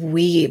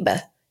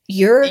dweeb.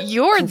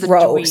 You're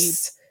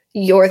gross.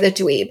 You're the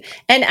dweeb.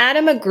 And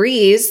Adam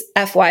agrees,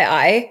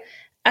 FYI.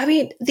 I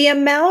mean, the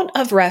amount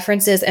of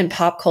references in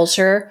pop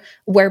culture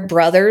where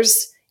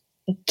brothers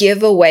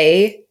give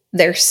away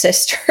their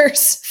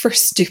sisters for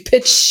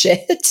stupid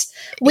shit.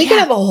 We could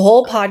have a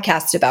whole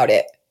podcast about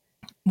it.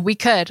 We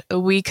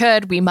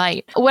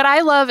might. What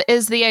I love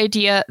is the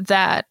idea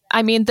that,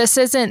 I mean, this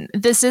isn't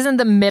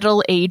the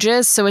Middle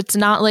Ages, so it's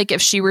not like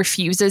if she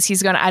refuses,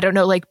 he's gonna, I don't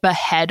know, like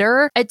behead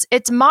her.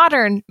 It's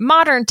modern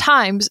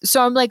times.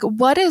 So I'm like,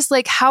 what is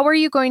like, how are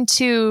you going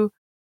to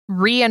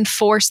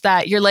reinforce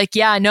that? You're like,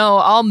 yeah, no,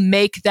 I'll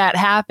make that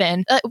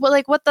happen. Well,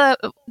 like, what the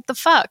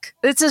fuck?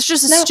 It's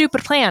just a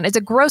stupid plan. It's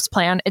a gross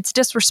plan. It's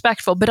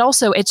disrespectful, but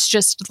also it's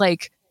just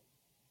like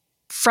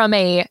from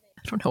a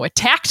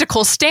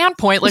tactical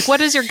standpoint, like, what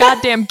is your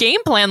goddamn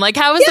game plan? Like,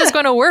 how is this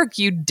going to work,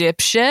 you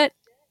dipshit?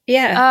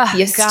 Yeah.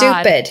 You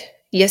stupid,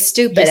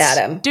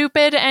 Adam.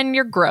 Stupid, and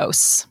you're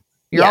gross.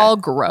 You're all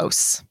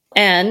gross.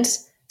 And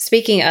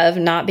speaking of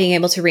not being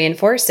able to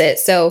reinforce it,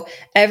 so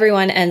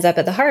everyone ends up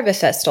at the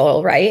Harvest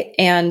Festival, right?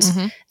 And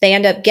they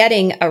end up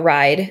getting a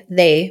ride,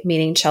 they,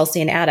 meaning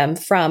Chelsea and Adam,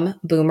 from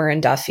Boomer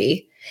and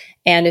Duffy.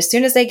 And as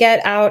soon as they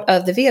get out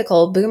of the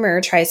vehicle, Boomer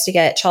tries to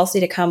get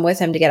Chelsea to come with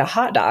him to get a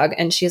hot dog.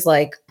 And she's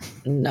like,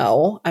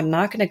 no, I'm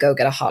not going to go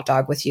get a hot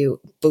dog with you,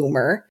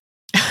 Boomer.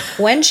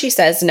 When she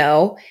says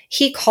no,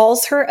 he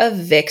calls her a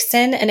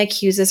vixen and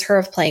accuses her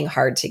of playing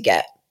hard to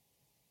get.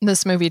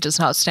 This movie does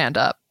not stand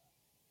up.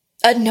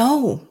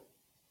 No.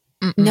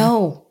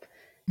 Mm-mm.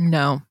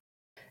 No.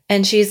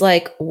 And she's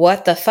like,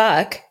 what the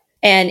fuck?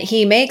 And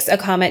he makes a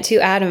comment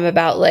to Adam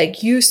about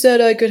like, you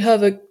said I could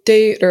have a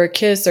date or a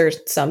kiss or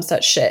some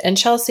such shit. And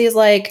Chelsea's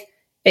like,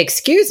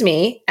 excuse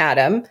me,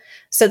 Adam.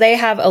 So they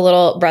have a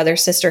little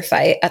brother-sister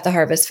fight at the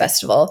Harvest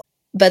Festival,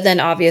 but then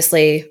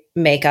obviously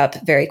make up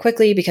very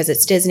quickly because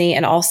it's Disney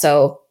and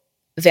also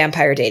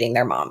vampire dating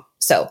their mom.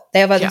 So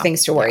they have other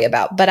things to worry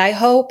about. But I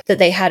hope that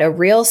they had a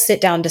real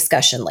sit-down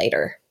discussion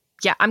later.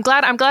 Yeah, I'm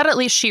glad at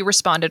least she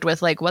responded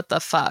with like, what the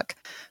fuck?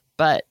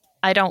 But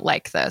I don't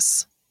like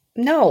this.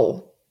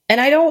 No. And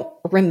I don't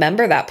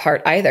remember that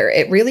part either.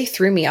 It really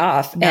threw me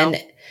off. No.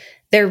 And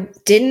there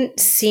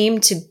didn't seem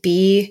to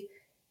be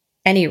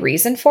any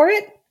reason for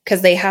it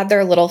because they had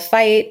their little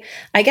fight.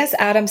 I guess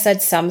Adam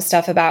said some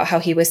stuff about how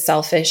he was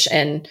selfish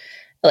and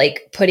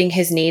like putting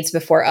his needs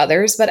before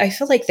others. But I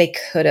feel like they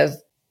could have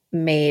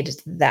made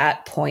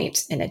that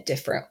point in a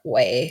different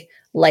way.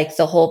 Like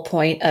the whole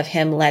point of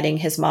him letting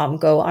his mom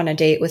go on a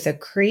date with a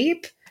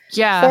creep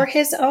for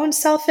his own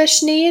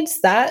selfish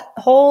needs. That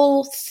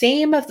whole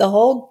theme of the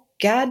whole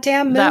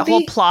goddamn movie. That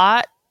whole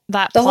plot.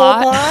 The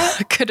whole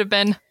plot could have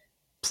been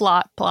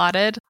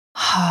plotted.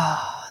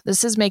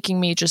 This is making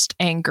me just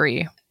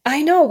angry.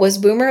 I know. Was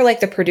Boomer like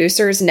the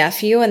producer's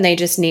nephew and they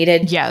just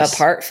needed a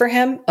part for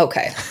him?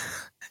 Okay.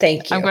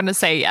 Thank you. I'm going to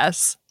say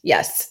yes.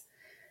 Yes.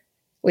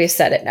 We've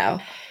said it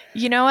now.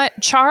 You know what?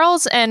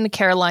 Charles and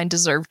Caroline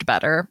deserved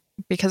better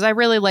because I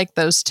really like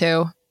those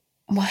two.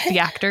 What? The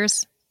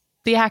actors.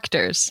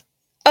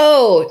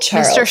 Oh,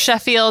 Charles. Mr.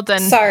 Sheffield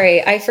and...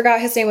 Sorry, I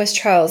forgot his name was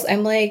Charles.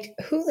 I'm like,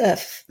 who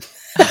the...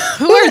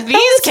 Who are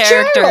these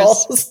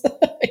characters?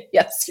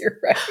 Yes, you're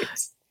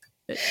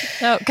right.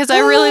 No, because I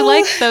really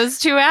like those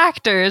two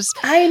actors.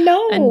 I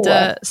know.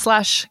 And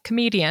slash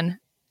comedian.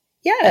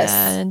 Yes.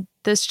 And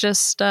this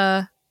just,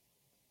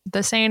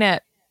 this ain't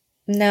it.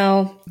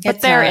 No.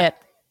 But they're it.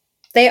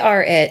 They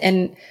are it.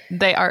 And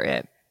they are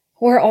it.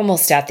 We're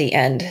almost at the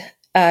end.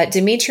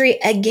 Dimitri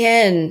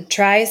again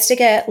tries to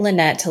get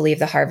Lynette to leave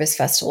the Harvest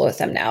Festival with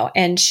him now.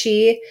 And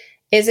she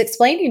is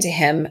explaining to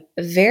him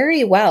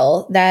very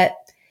well that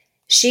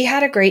she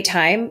had a great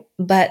time,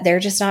 but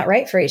they're just not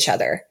right for each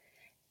other.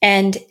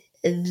 And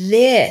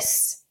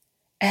this,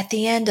 at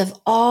the end of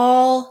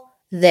all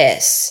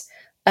this,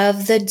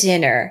 of the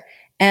dinner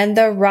and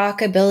the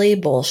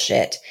rockabilly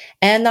bullshit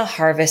and the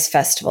Harvest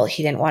Festival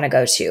he didn't want to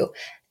go to,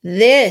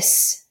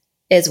 this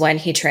is when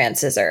he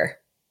trances her.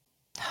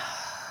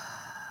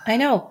 I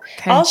know.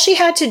 Okay. All she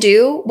had to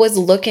do was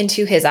look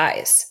into his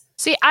eyes.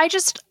 See,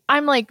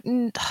 I'm like,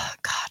 oh,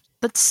 God,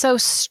 that's so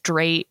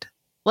straight.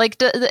 Like,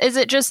 is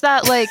it just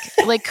that,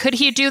 like, could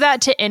he do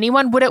that to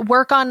anyone? Would it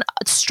work on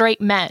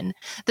straight men?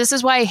 This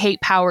is why I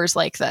hate powers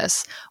like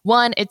this.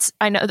 One,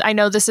 I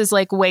know this is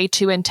like way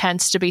too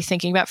intense to be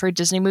thinking about for a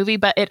Disney movie,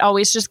 but it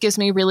always just gives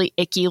me really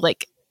icky,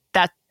 like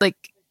that,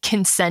 like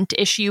consent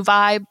issue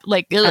vibe.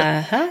 Like,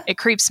 It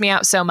creeps me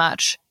out so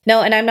much.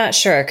 No, and I'm not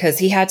sure because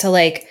he had to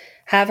like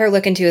have her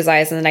look into his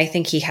eyes, and then I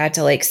think he had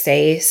to like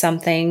say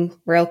something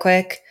real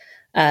quick.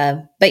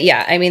 But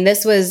yeah, I mean,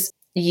 this was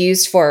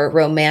used for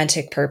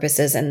romantic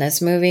purposes in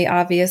this movie,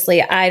 obviously.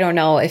 I don't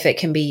know if it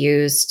can be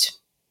used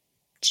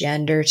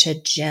gender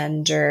to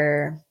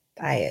gender.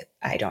 I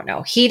don't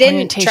know. He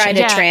didn't try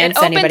to trans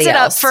anybody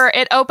else.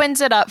 It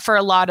opens it up for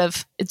a lot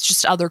of, it's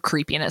just other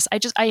creepiness. I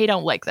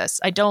don't like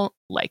this. I don't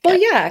like it. Well,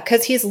 yeah,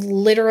 because he's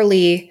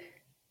literally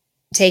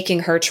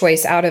taking her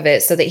choice out of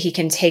it so that he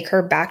can take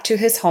her back to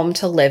his home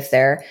to live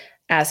there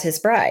as his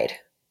bride.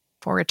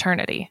 For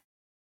eternity.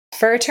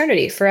 For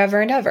eternity,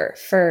 forever and ever.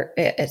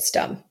 It's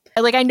dumb.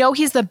 Like, I know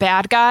he's the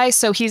bad guy,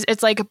 so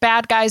it's like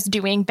bad guys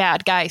doing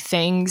bad guy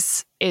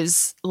things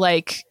is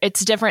like,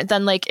 it's different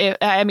than like,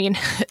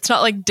 it's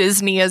not like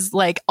Disney is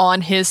like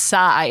on his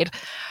side.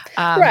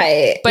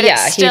 Right. But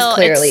yeah, he's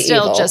clearly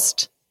evil.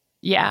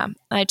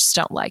 I just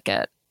don't like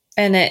it.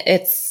 And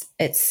it's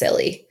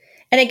silly.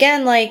 And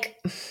again, like,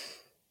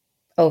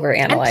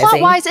 overanalyzing. And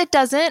plot-wise, it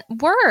doesn't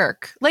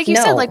work. Like you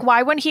said, like,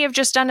 why wouldn't he have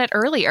just done it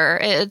earlier?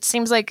 It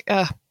seems like,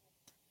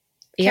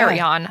 carry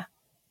on.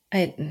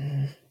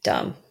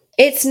 Dumb.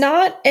 It's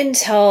not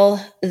until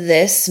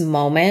this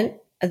moment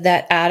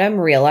that Adam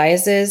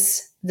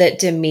realizes that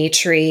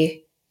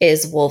Dimitri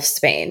is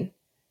Wolfsbane.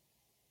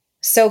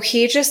 So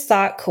he just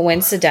thought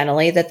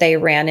coincidentally that they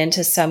ran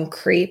into some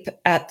creep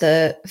at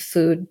the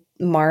food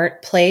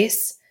mart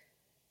place.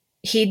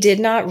 He did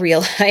not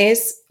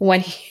realize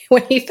when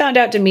he found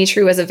out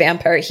Dimitri was a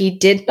vampire, he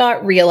did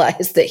not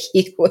realize that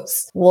he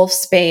was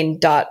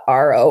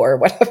Wolfsbane.ro or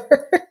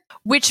whatever.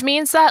 Which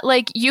means that,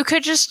 like, you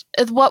could just,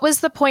 what was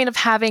the point of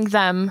having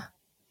them?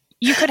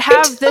 You could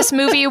have this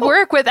movie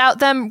work without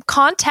them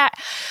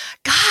contact.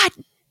 God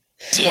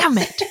damn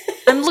it.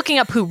 I'm looking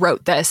up who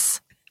wrote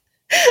this.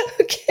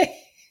 Okay.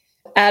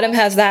 Adam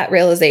has that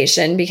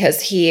realization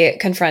because he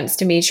confronts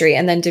Dimitri,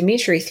 and then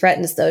Dimitri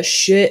threatens the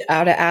shit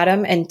out of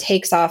Adam and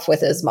takes off with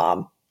his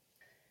mom.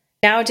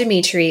 Now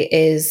Dimitri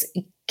is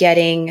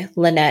getting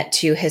Lynette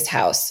to his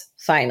house,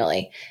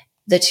 finally.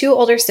 The two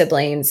older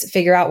siblings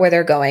figure out where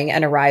they're going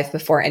and arrive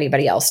before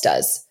anybody else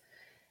does.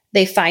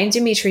 They find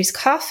Dimitri's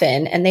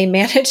coffin and they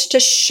manage to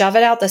shove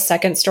it out the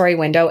second-story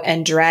window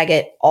and drag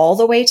it all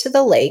the way to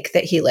the lake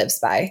that he lives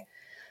by.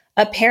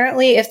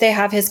 Apparently, if they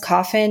have his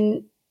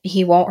coffin,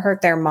 he won't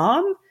hurt their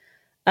mom.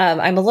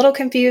 I'm a little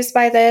confused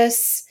by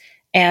this.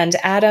 And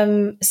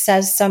Adam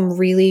says some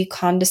really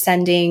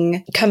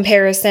condescending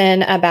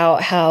comparison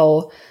about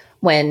how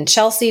when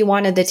Chelsea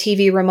wanted the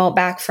TV remote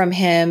back from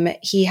him,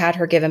 he had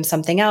her give him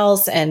something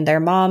else, and their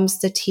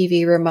mom's the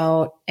TV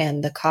remote,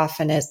 and the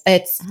coffin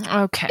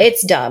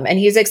it's dumb. And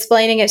he's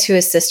explaining it to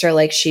his sister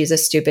like she's a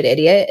stupid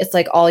idiot. It's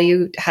like all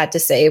you had to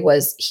say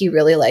was he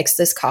really likes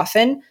this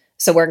coffin,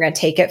 so we're going to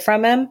take it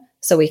from him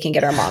so we can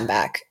get our mom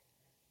back.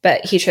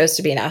 But he chose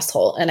to be an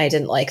asshole, and I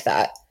didn't like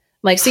that.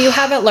 I'm like, so you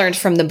haven't learned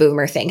from the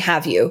boomer thing,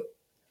 have you?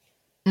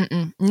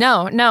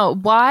 No.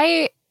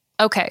 Why?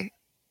 Okay.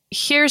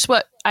 Here's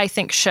what I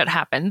think should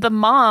happen. The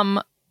mom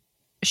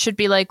should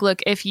be like,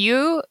 look, if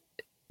you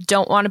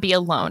don't want to be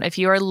alone, if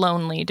you are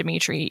lonely,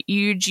 Dimitri,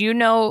 you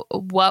know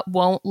what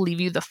won't leave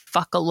you the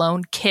fuck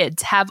alone?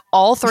 Kids. Have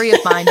all three of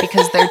mine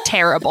because they're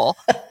terrible.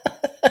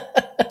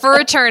 For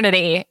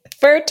eternity.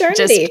 There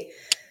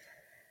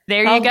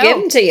you go. I'll give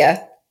them to you.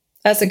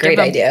 That's a great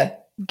idea.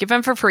 Give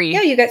them for free.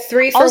 Yeah, you get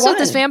 3 for also, 1.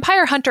 This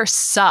vampire hunter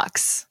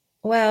sucks.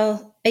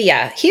 Well,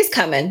 yeah, he's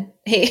coming.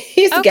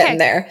 He's getting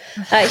there.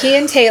 He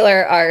and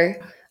Taylor are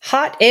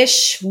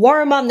hot-ish,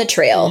 warm on the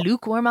trail.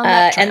 Lukewarm on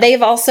that trail. And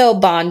they've also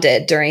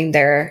bonded during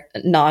their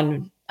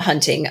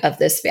non-hunting of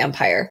this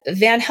vampire.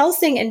 Van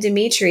Helsing and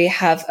Dimitri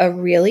have a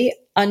really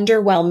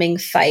underwhelming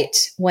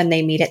fight when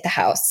they meet at the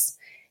house.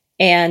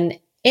 And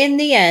in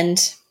the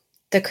end,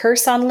 the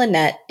curse on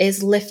Lynette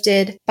is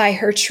lifted by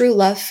her true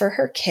love for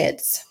her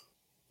kids.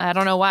 I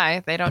don't know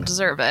why. They don't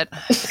deserve it.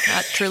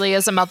 That truly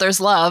is a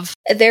mother's love.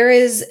 There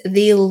is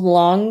the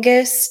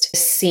longest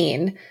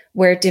scene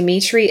where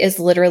Dimitri is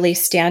literally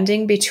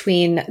standing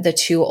between the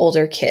two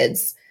older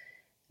kids,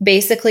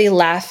 basically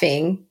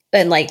laughing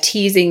and like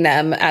teasing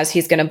them as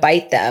he's going to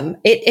bite them.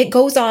 It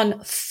goes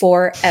on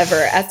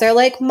forever as they're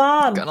like,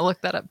 Mom, I'm gonna look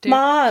that up, dude.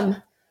 Mom,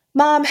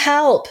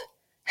 help,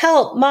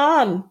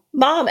 Mom.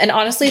 And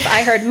honestly, if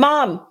I heard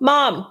Mom,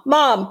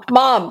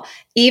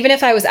 even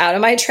if I was out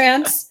of my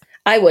trance,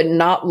 I would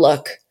not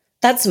look.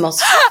 That's the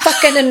most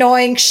fucking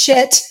annoying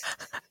shit.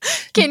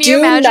 Can you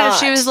imagine if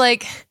she was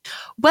like,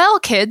 well,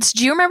 kids,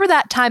 do you remember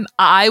that time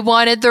I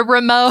wanted the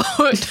remote?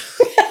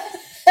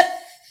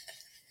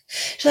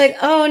 She's like,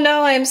 oh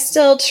no, I'm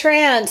still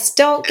trans.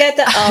 Don't get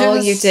that. Oh,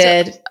 you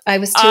did. I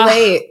was too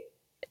late.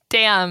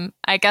 Damn.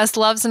 I guess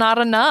love's not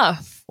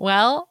enough.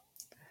 Well,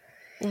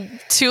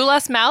 2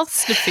 less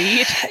mouths to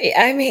feed.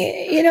 I mean,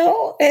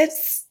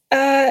 it's,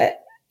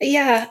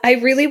 yeah, I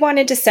really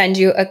wanted to send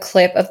you a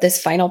clip of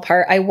this final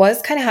part. I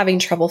was kind of having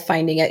trouble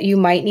finding it. You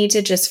might need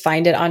to just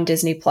find it on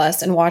Disney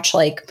Plus and watch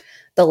like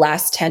the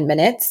last 10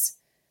 minutes.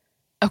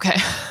 Okay.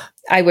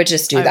 I would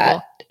just do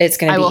that. It's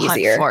going to be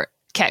easier. Hunt for it.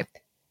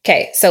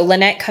 Okay. So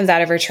Lynette comes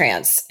out of her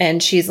trance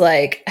and she's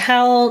like,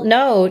 hell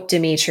no,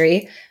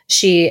 Dimitri.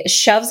 She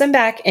shoves him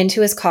back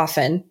into his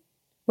coffin,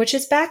 which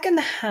is back in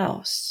the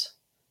house.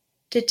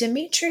 Did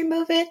Dimitri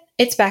move it?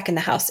 It's back in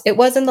the house. It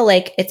was in the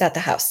lake. It's at the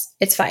house.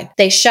 It's fine.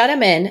 They shut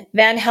him in.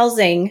 Van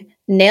Helsing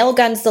nail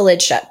guns the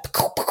lid shut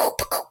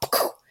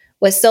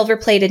with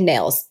silver-plated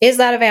nails. Is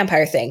that a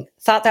vampire thing?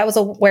 Thought that was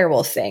a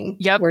werewolf thing.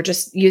 Yep. We're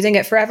just using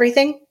it for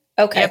everything?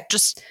 Okay. Yep,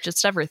 just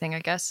everything, I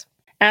guess.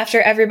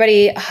 After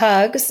everybody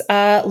hugs,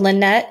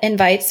 Lynette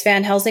invites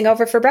Van Helsing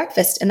over for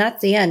breakfast, and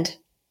that's the end.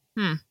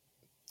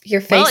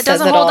 Your face it doesn't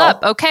says it hold all.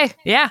 up. Okay,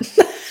 yeah.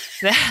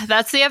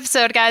 That's the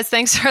episode, guys.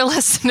 Thanks for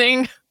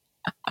listening.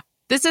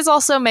 This is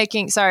also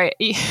making, sorry,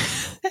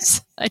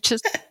 it's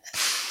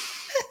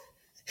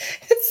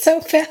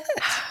so bad.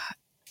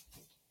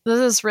 This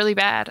is really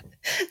bad.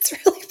 It's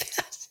really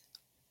bad.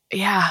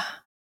 Yeah.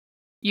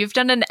 You've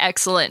done an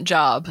excellent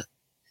job.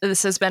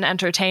 This has been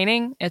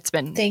entertaining. It's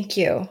been Thank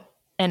you.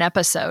 An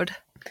episode.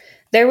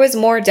 There was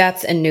more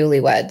depth in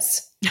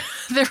Newlyweds.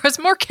 There was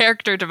more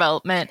character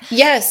development.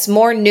 Yes,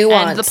 more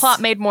nuance. And the plot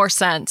made more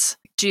sense.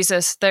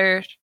 Jesus,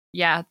 there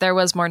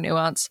was more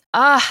nuance.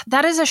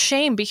 That is a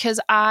shame because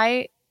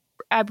I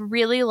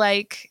really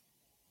like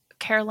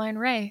Caroline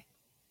Rhea.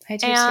 I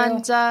do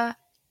and too.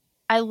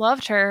 I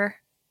loved her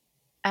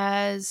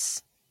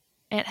as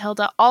Aunt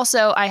Hilda.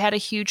 Also, I had a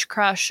huge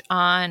crush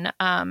on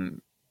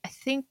I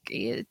think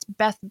it's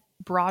Beth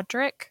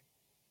Broderick.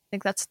 I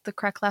think that's the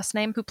correct last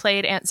name, who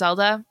played Aunt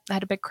Zelda. I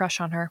had a big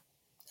crush on her.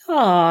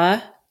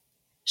 Aw.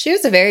 She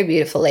was a very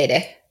beautiful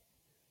lady.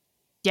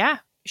 Yeah.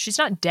 She's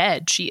not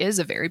dead. She is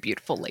a very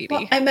beautiful lady.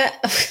 Well, I met...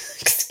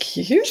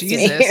 Excuse me.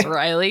 Jesus,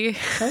 Riley.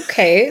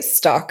 Okay,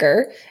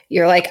 stalker.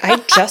 You're like, I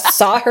just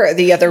saw her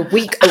the other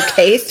week,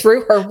 okay,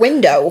 through her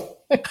window.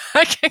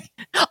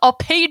 I'll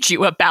page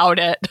you about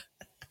it.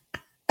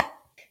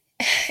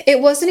 It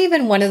wasn't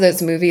even one of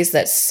those movies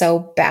that's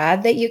so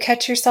bad that you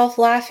catch yourself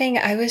laughing.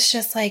 I was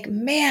just like,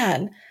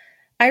 man,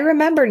 I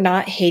remember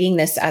not hating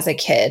this as a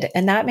kid,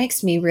 and that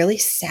makes me really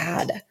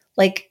sad.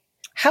 Like,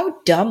 how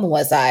dumb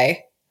was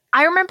I?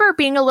 I remember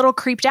being a little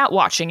creeped out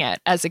watching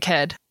it as a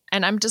kid,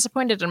 and I'm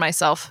disappointed in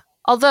myself.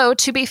 Although,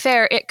 to be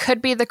fair, it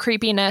could be the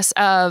creepiness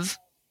of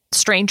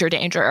stranger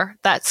danger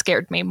that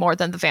scared me more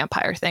than the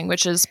vampire thing,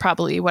 which is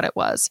probably what it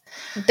was.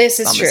 This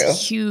is true. I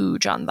was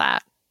huge on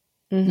that.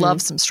 Mm-hmm.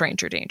 Love some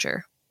stranger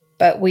danger.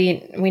 But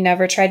we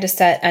never tried to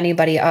set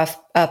anybody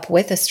up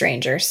with a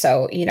stranger,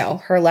 so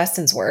her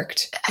lessons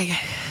worked.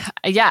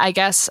 I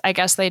guess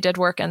they did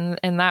work in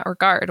that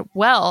regard.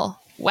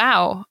 Well,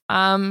 wow.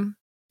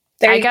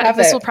 There you have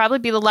this it. will probably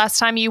be the last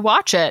time you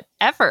watch it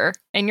ever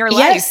in your life.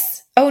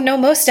 Yes. Oh no,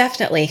 most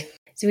definitely.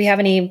 Do we have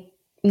any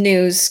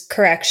news,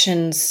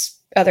 corrections,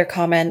 other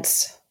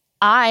comments?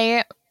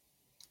 I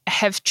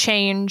have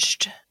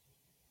changed.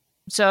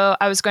 So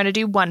I was going to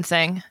do one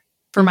thing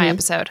for my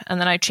episode, and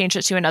then I changed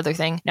it to another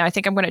thing. Now I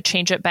think I'm going to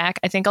change it back.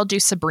 I think I'll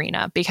do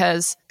Sabrina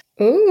because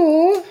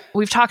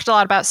we've talked a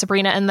lot about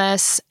Sabrina in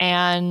this,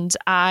 and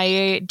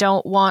I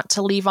don't want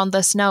to leave on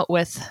this note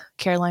with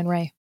Caroline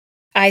Rhea.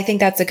 I think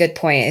that's a good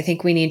point. I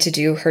think we need to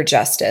do her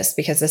justice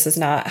because this is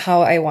not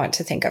how I want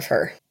to think of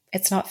her.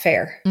 It's not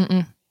fair.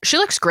 Mm-mm. She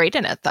looks great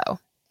in it, though.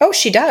 Oh,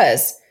 she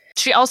does.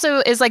 She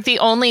also is like the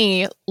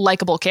only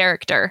likable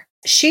character.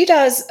 She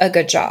does a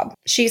good job.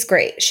 She's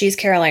great. She's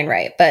Caroline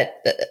Rhea, but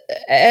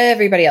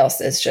everybody else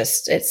is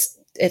just,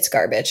 it's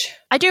garbage.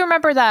 I do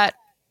remember that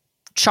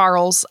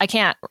Charles,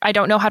 I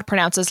don't know how to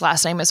pronounce his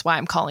last name is why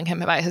I'm calling him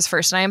by his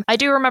first name. I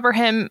do remember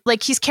him,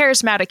 like, he's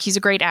charismatic. He's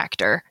a great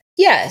actor.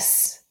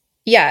 Yes.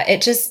 Yeah.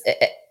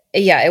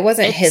 It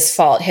wasn't his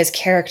fault. His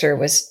character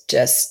was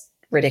just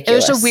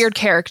ridiculous. It was a weird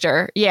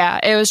character. Yeah,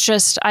 it was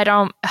just, I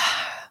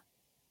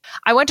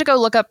went to go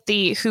look up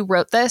who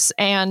wrote this,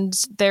 and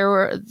there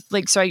were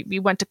we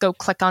went to go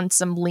click on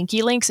some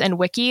linky links and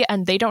wiki,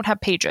 and they don't have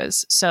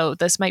pages. So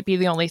this might be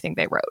the only thing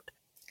they wrote.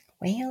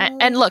 Well.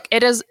 And look,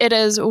 it is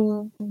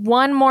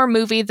one more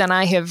movie than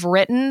I have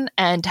written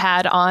and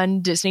had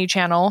on Disney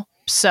Channel.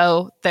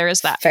 So there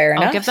is that. Fair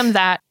enough. I'll give them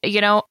that.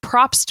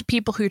 Props to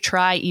people who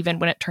try even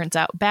when it turns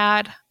out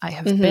bad. I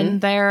have been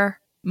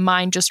there.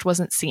 Mine just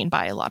wasn't seen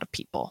by a lot of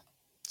people.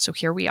 So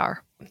here we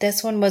are.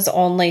 This one was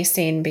only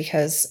seen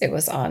because it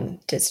was on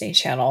Disney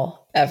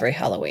Channel every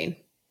Halloween.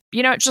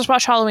 Just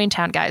watch Halloween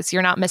Town, guys.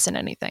 You're not missing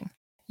anything.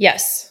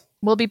 Yes.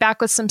 We'll be back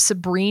with some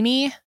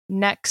Sabrini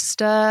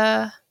next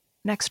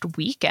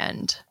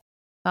weekend.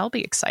 That'll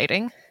be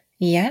exciting.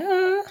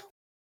 Yeah.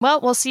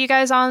 Well, we'll see you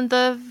guys on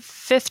the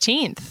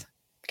 15th.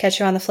 Catch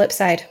you on the flip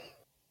side.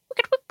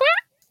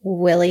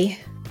 Willie.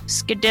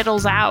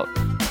 Skadiddles out.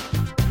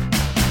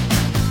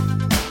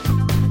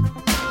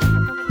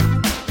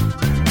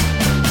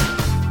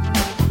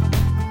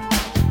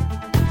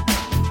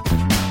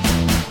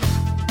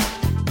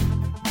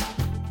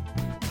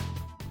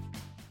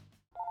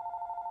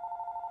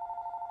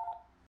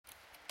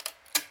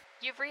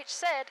 You've reached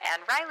Sid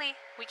and Riley.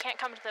 We can't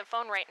come to the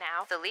phone right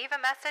now, so leave a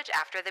message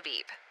after the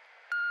beep.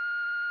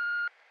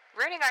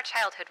 Ruining Our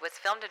Childhood was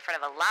filmed in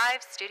front of a live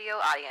studio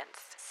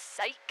audience.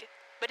 Psych.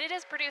 But it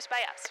is produced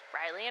by us,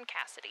 Riley and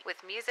Cassidy.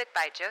 With music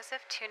by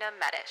Joseph Tuna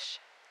Medish.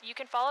 You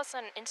can follow us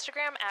on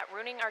Instagram at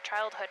Ruining Our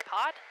Childhood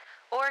Pod.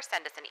 Or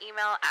send us an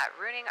email at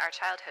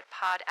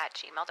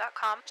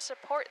ruiningourchildhoodpod@gmail.com.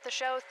 Support the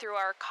show through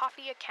our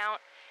Ko-fi account,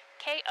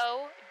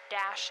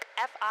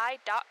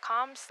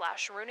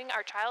 ko-fi.com/Ruining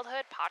Our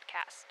Childhood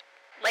Podcast.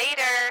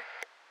 Later!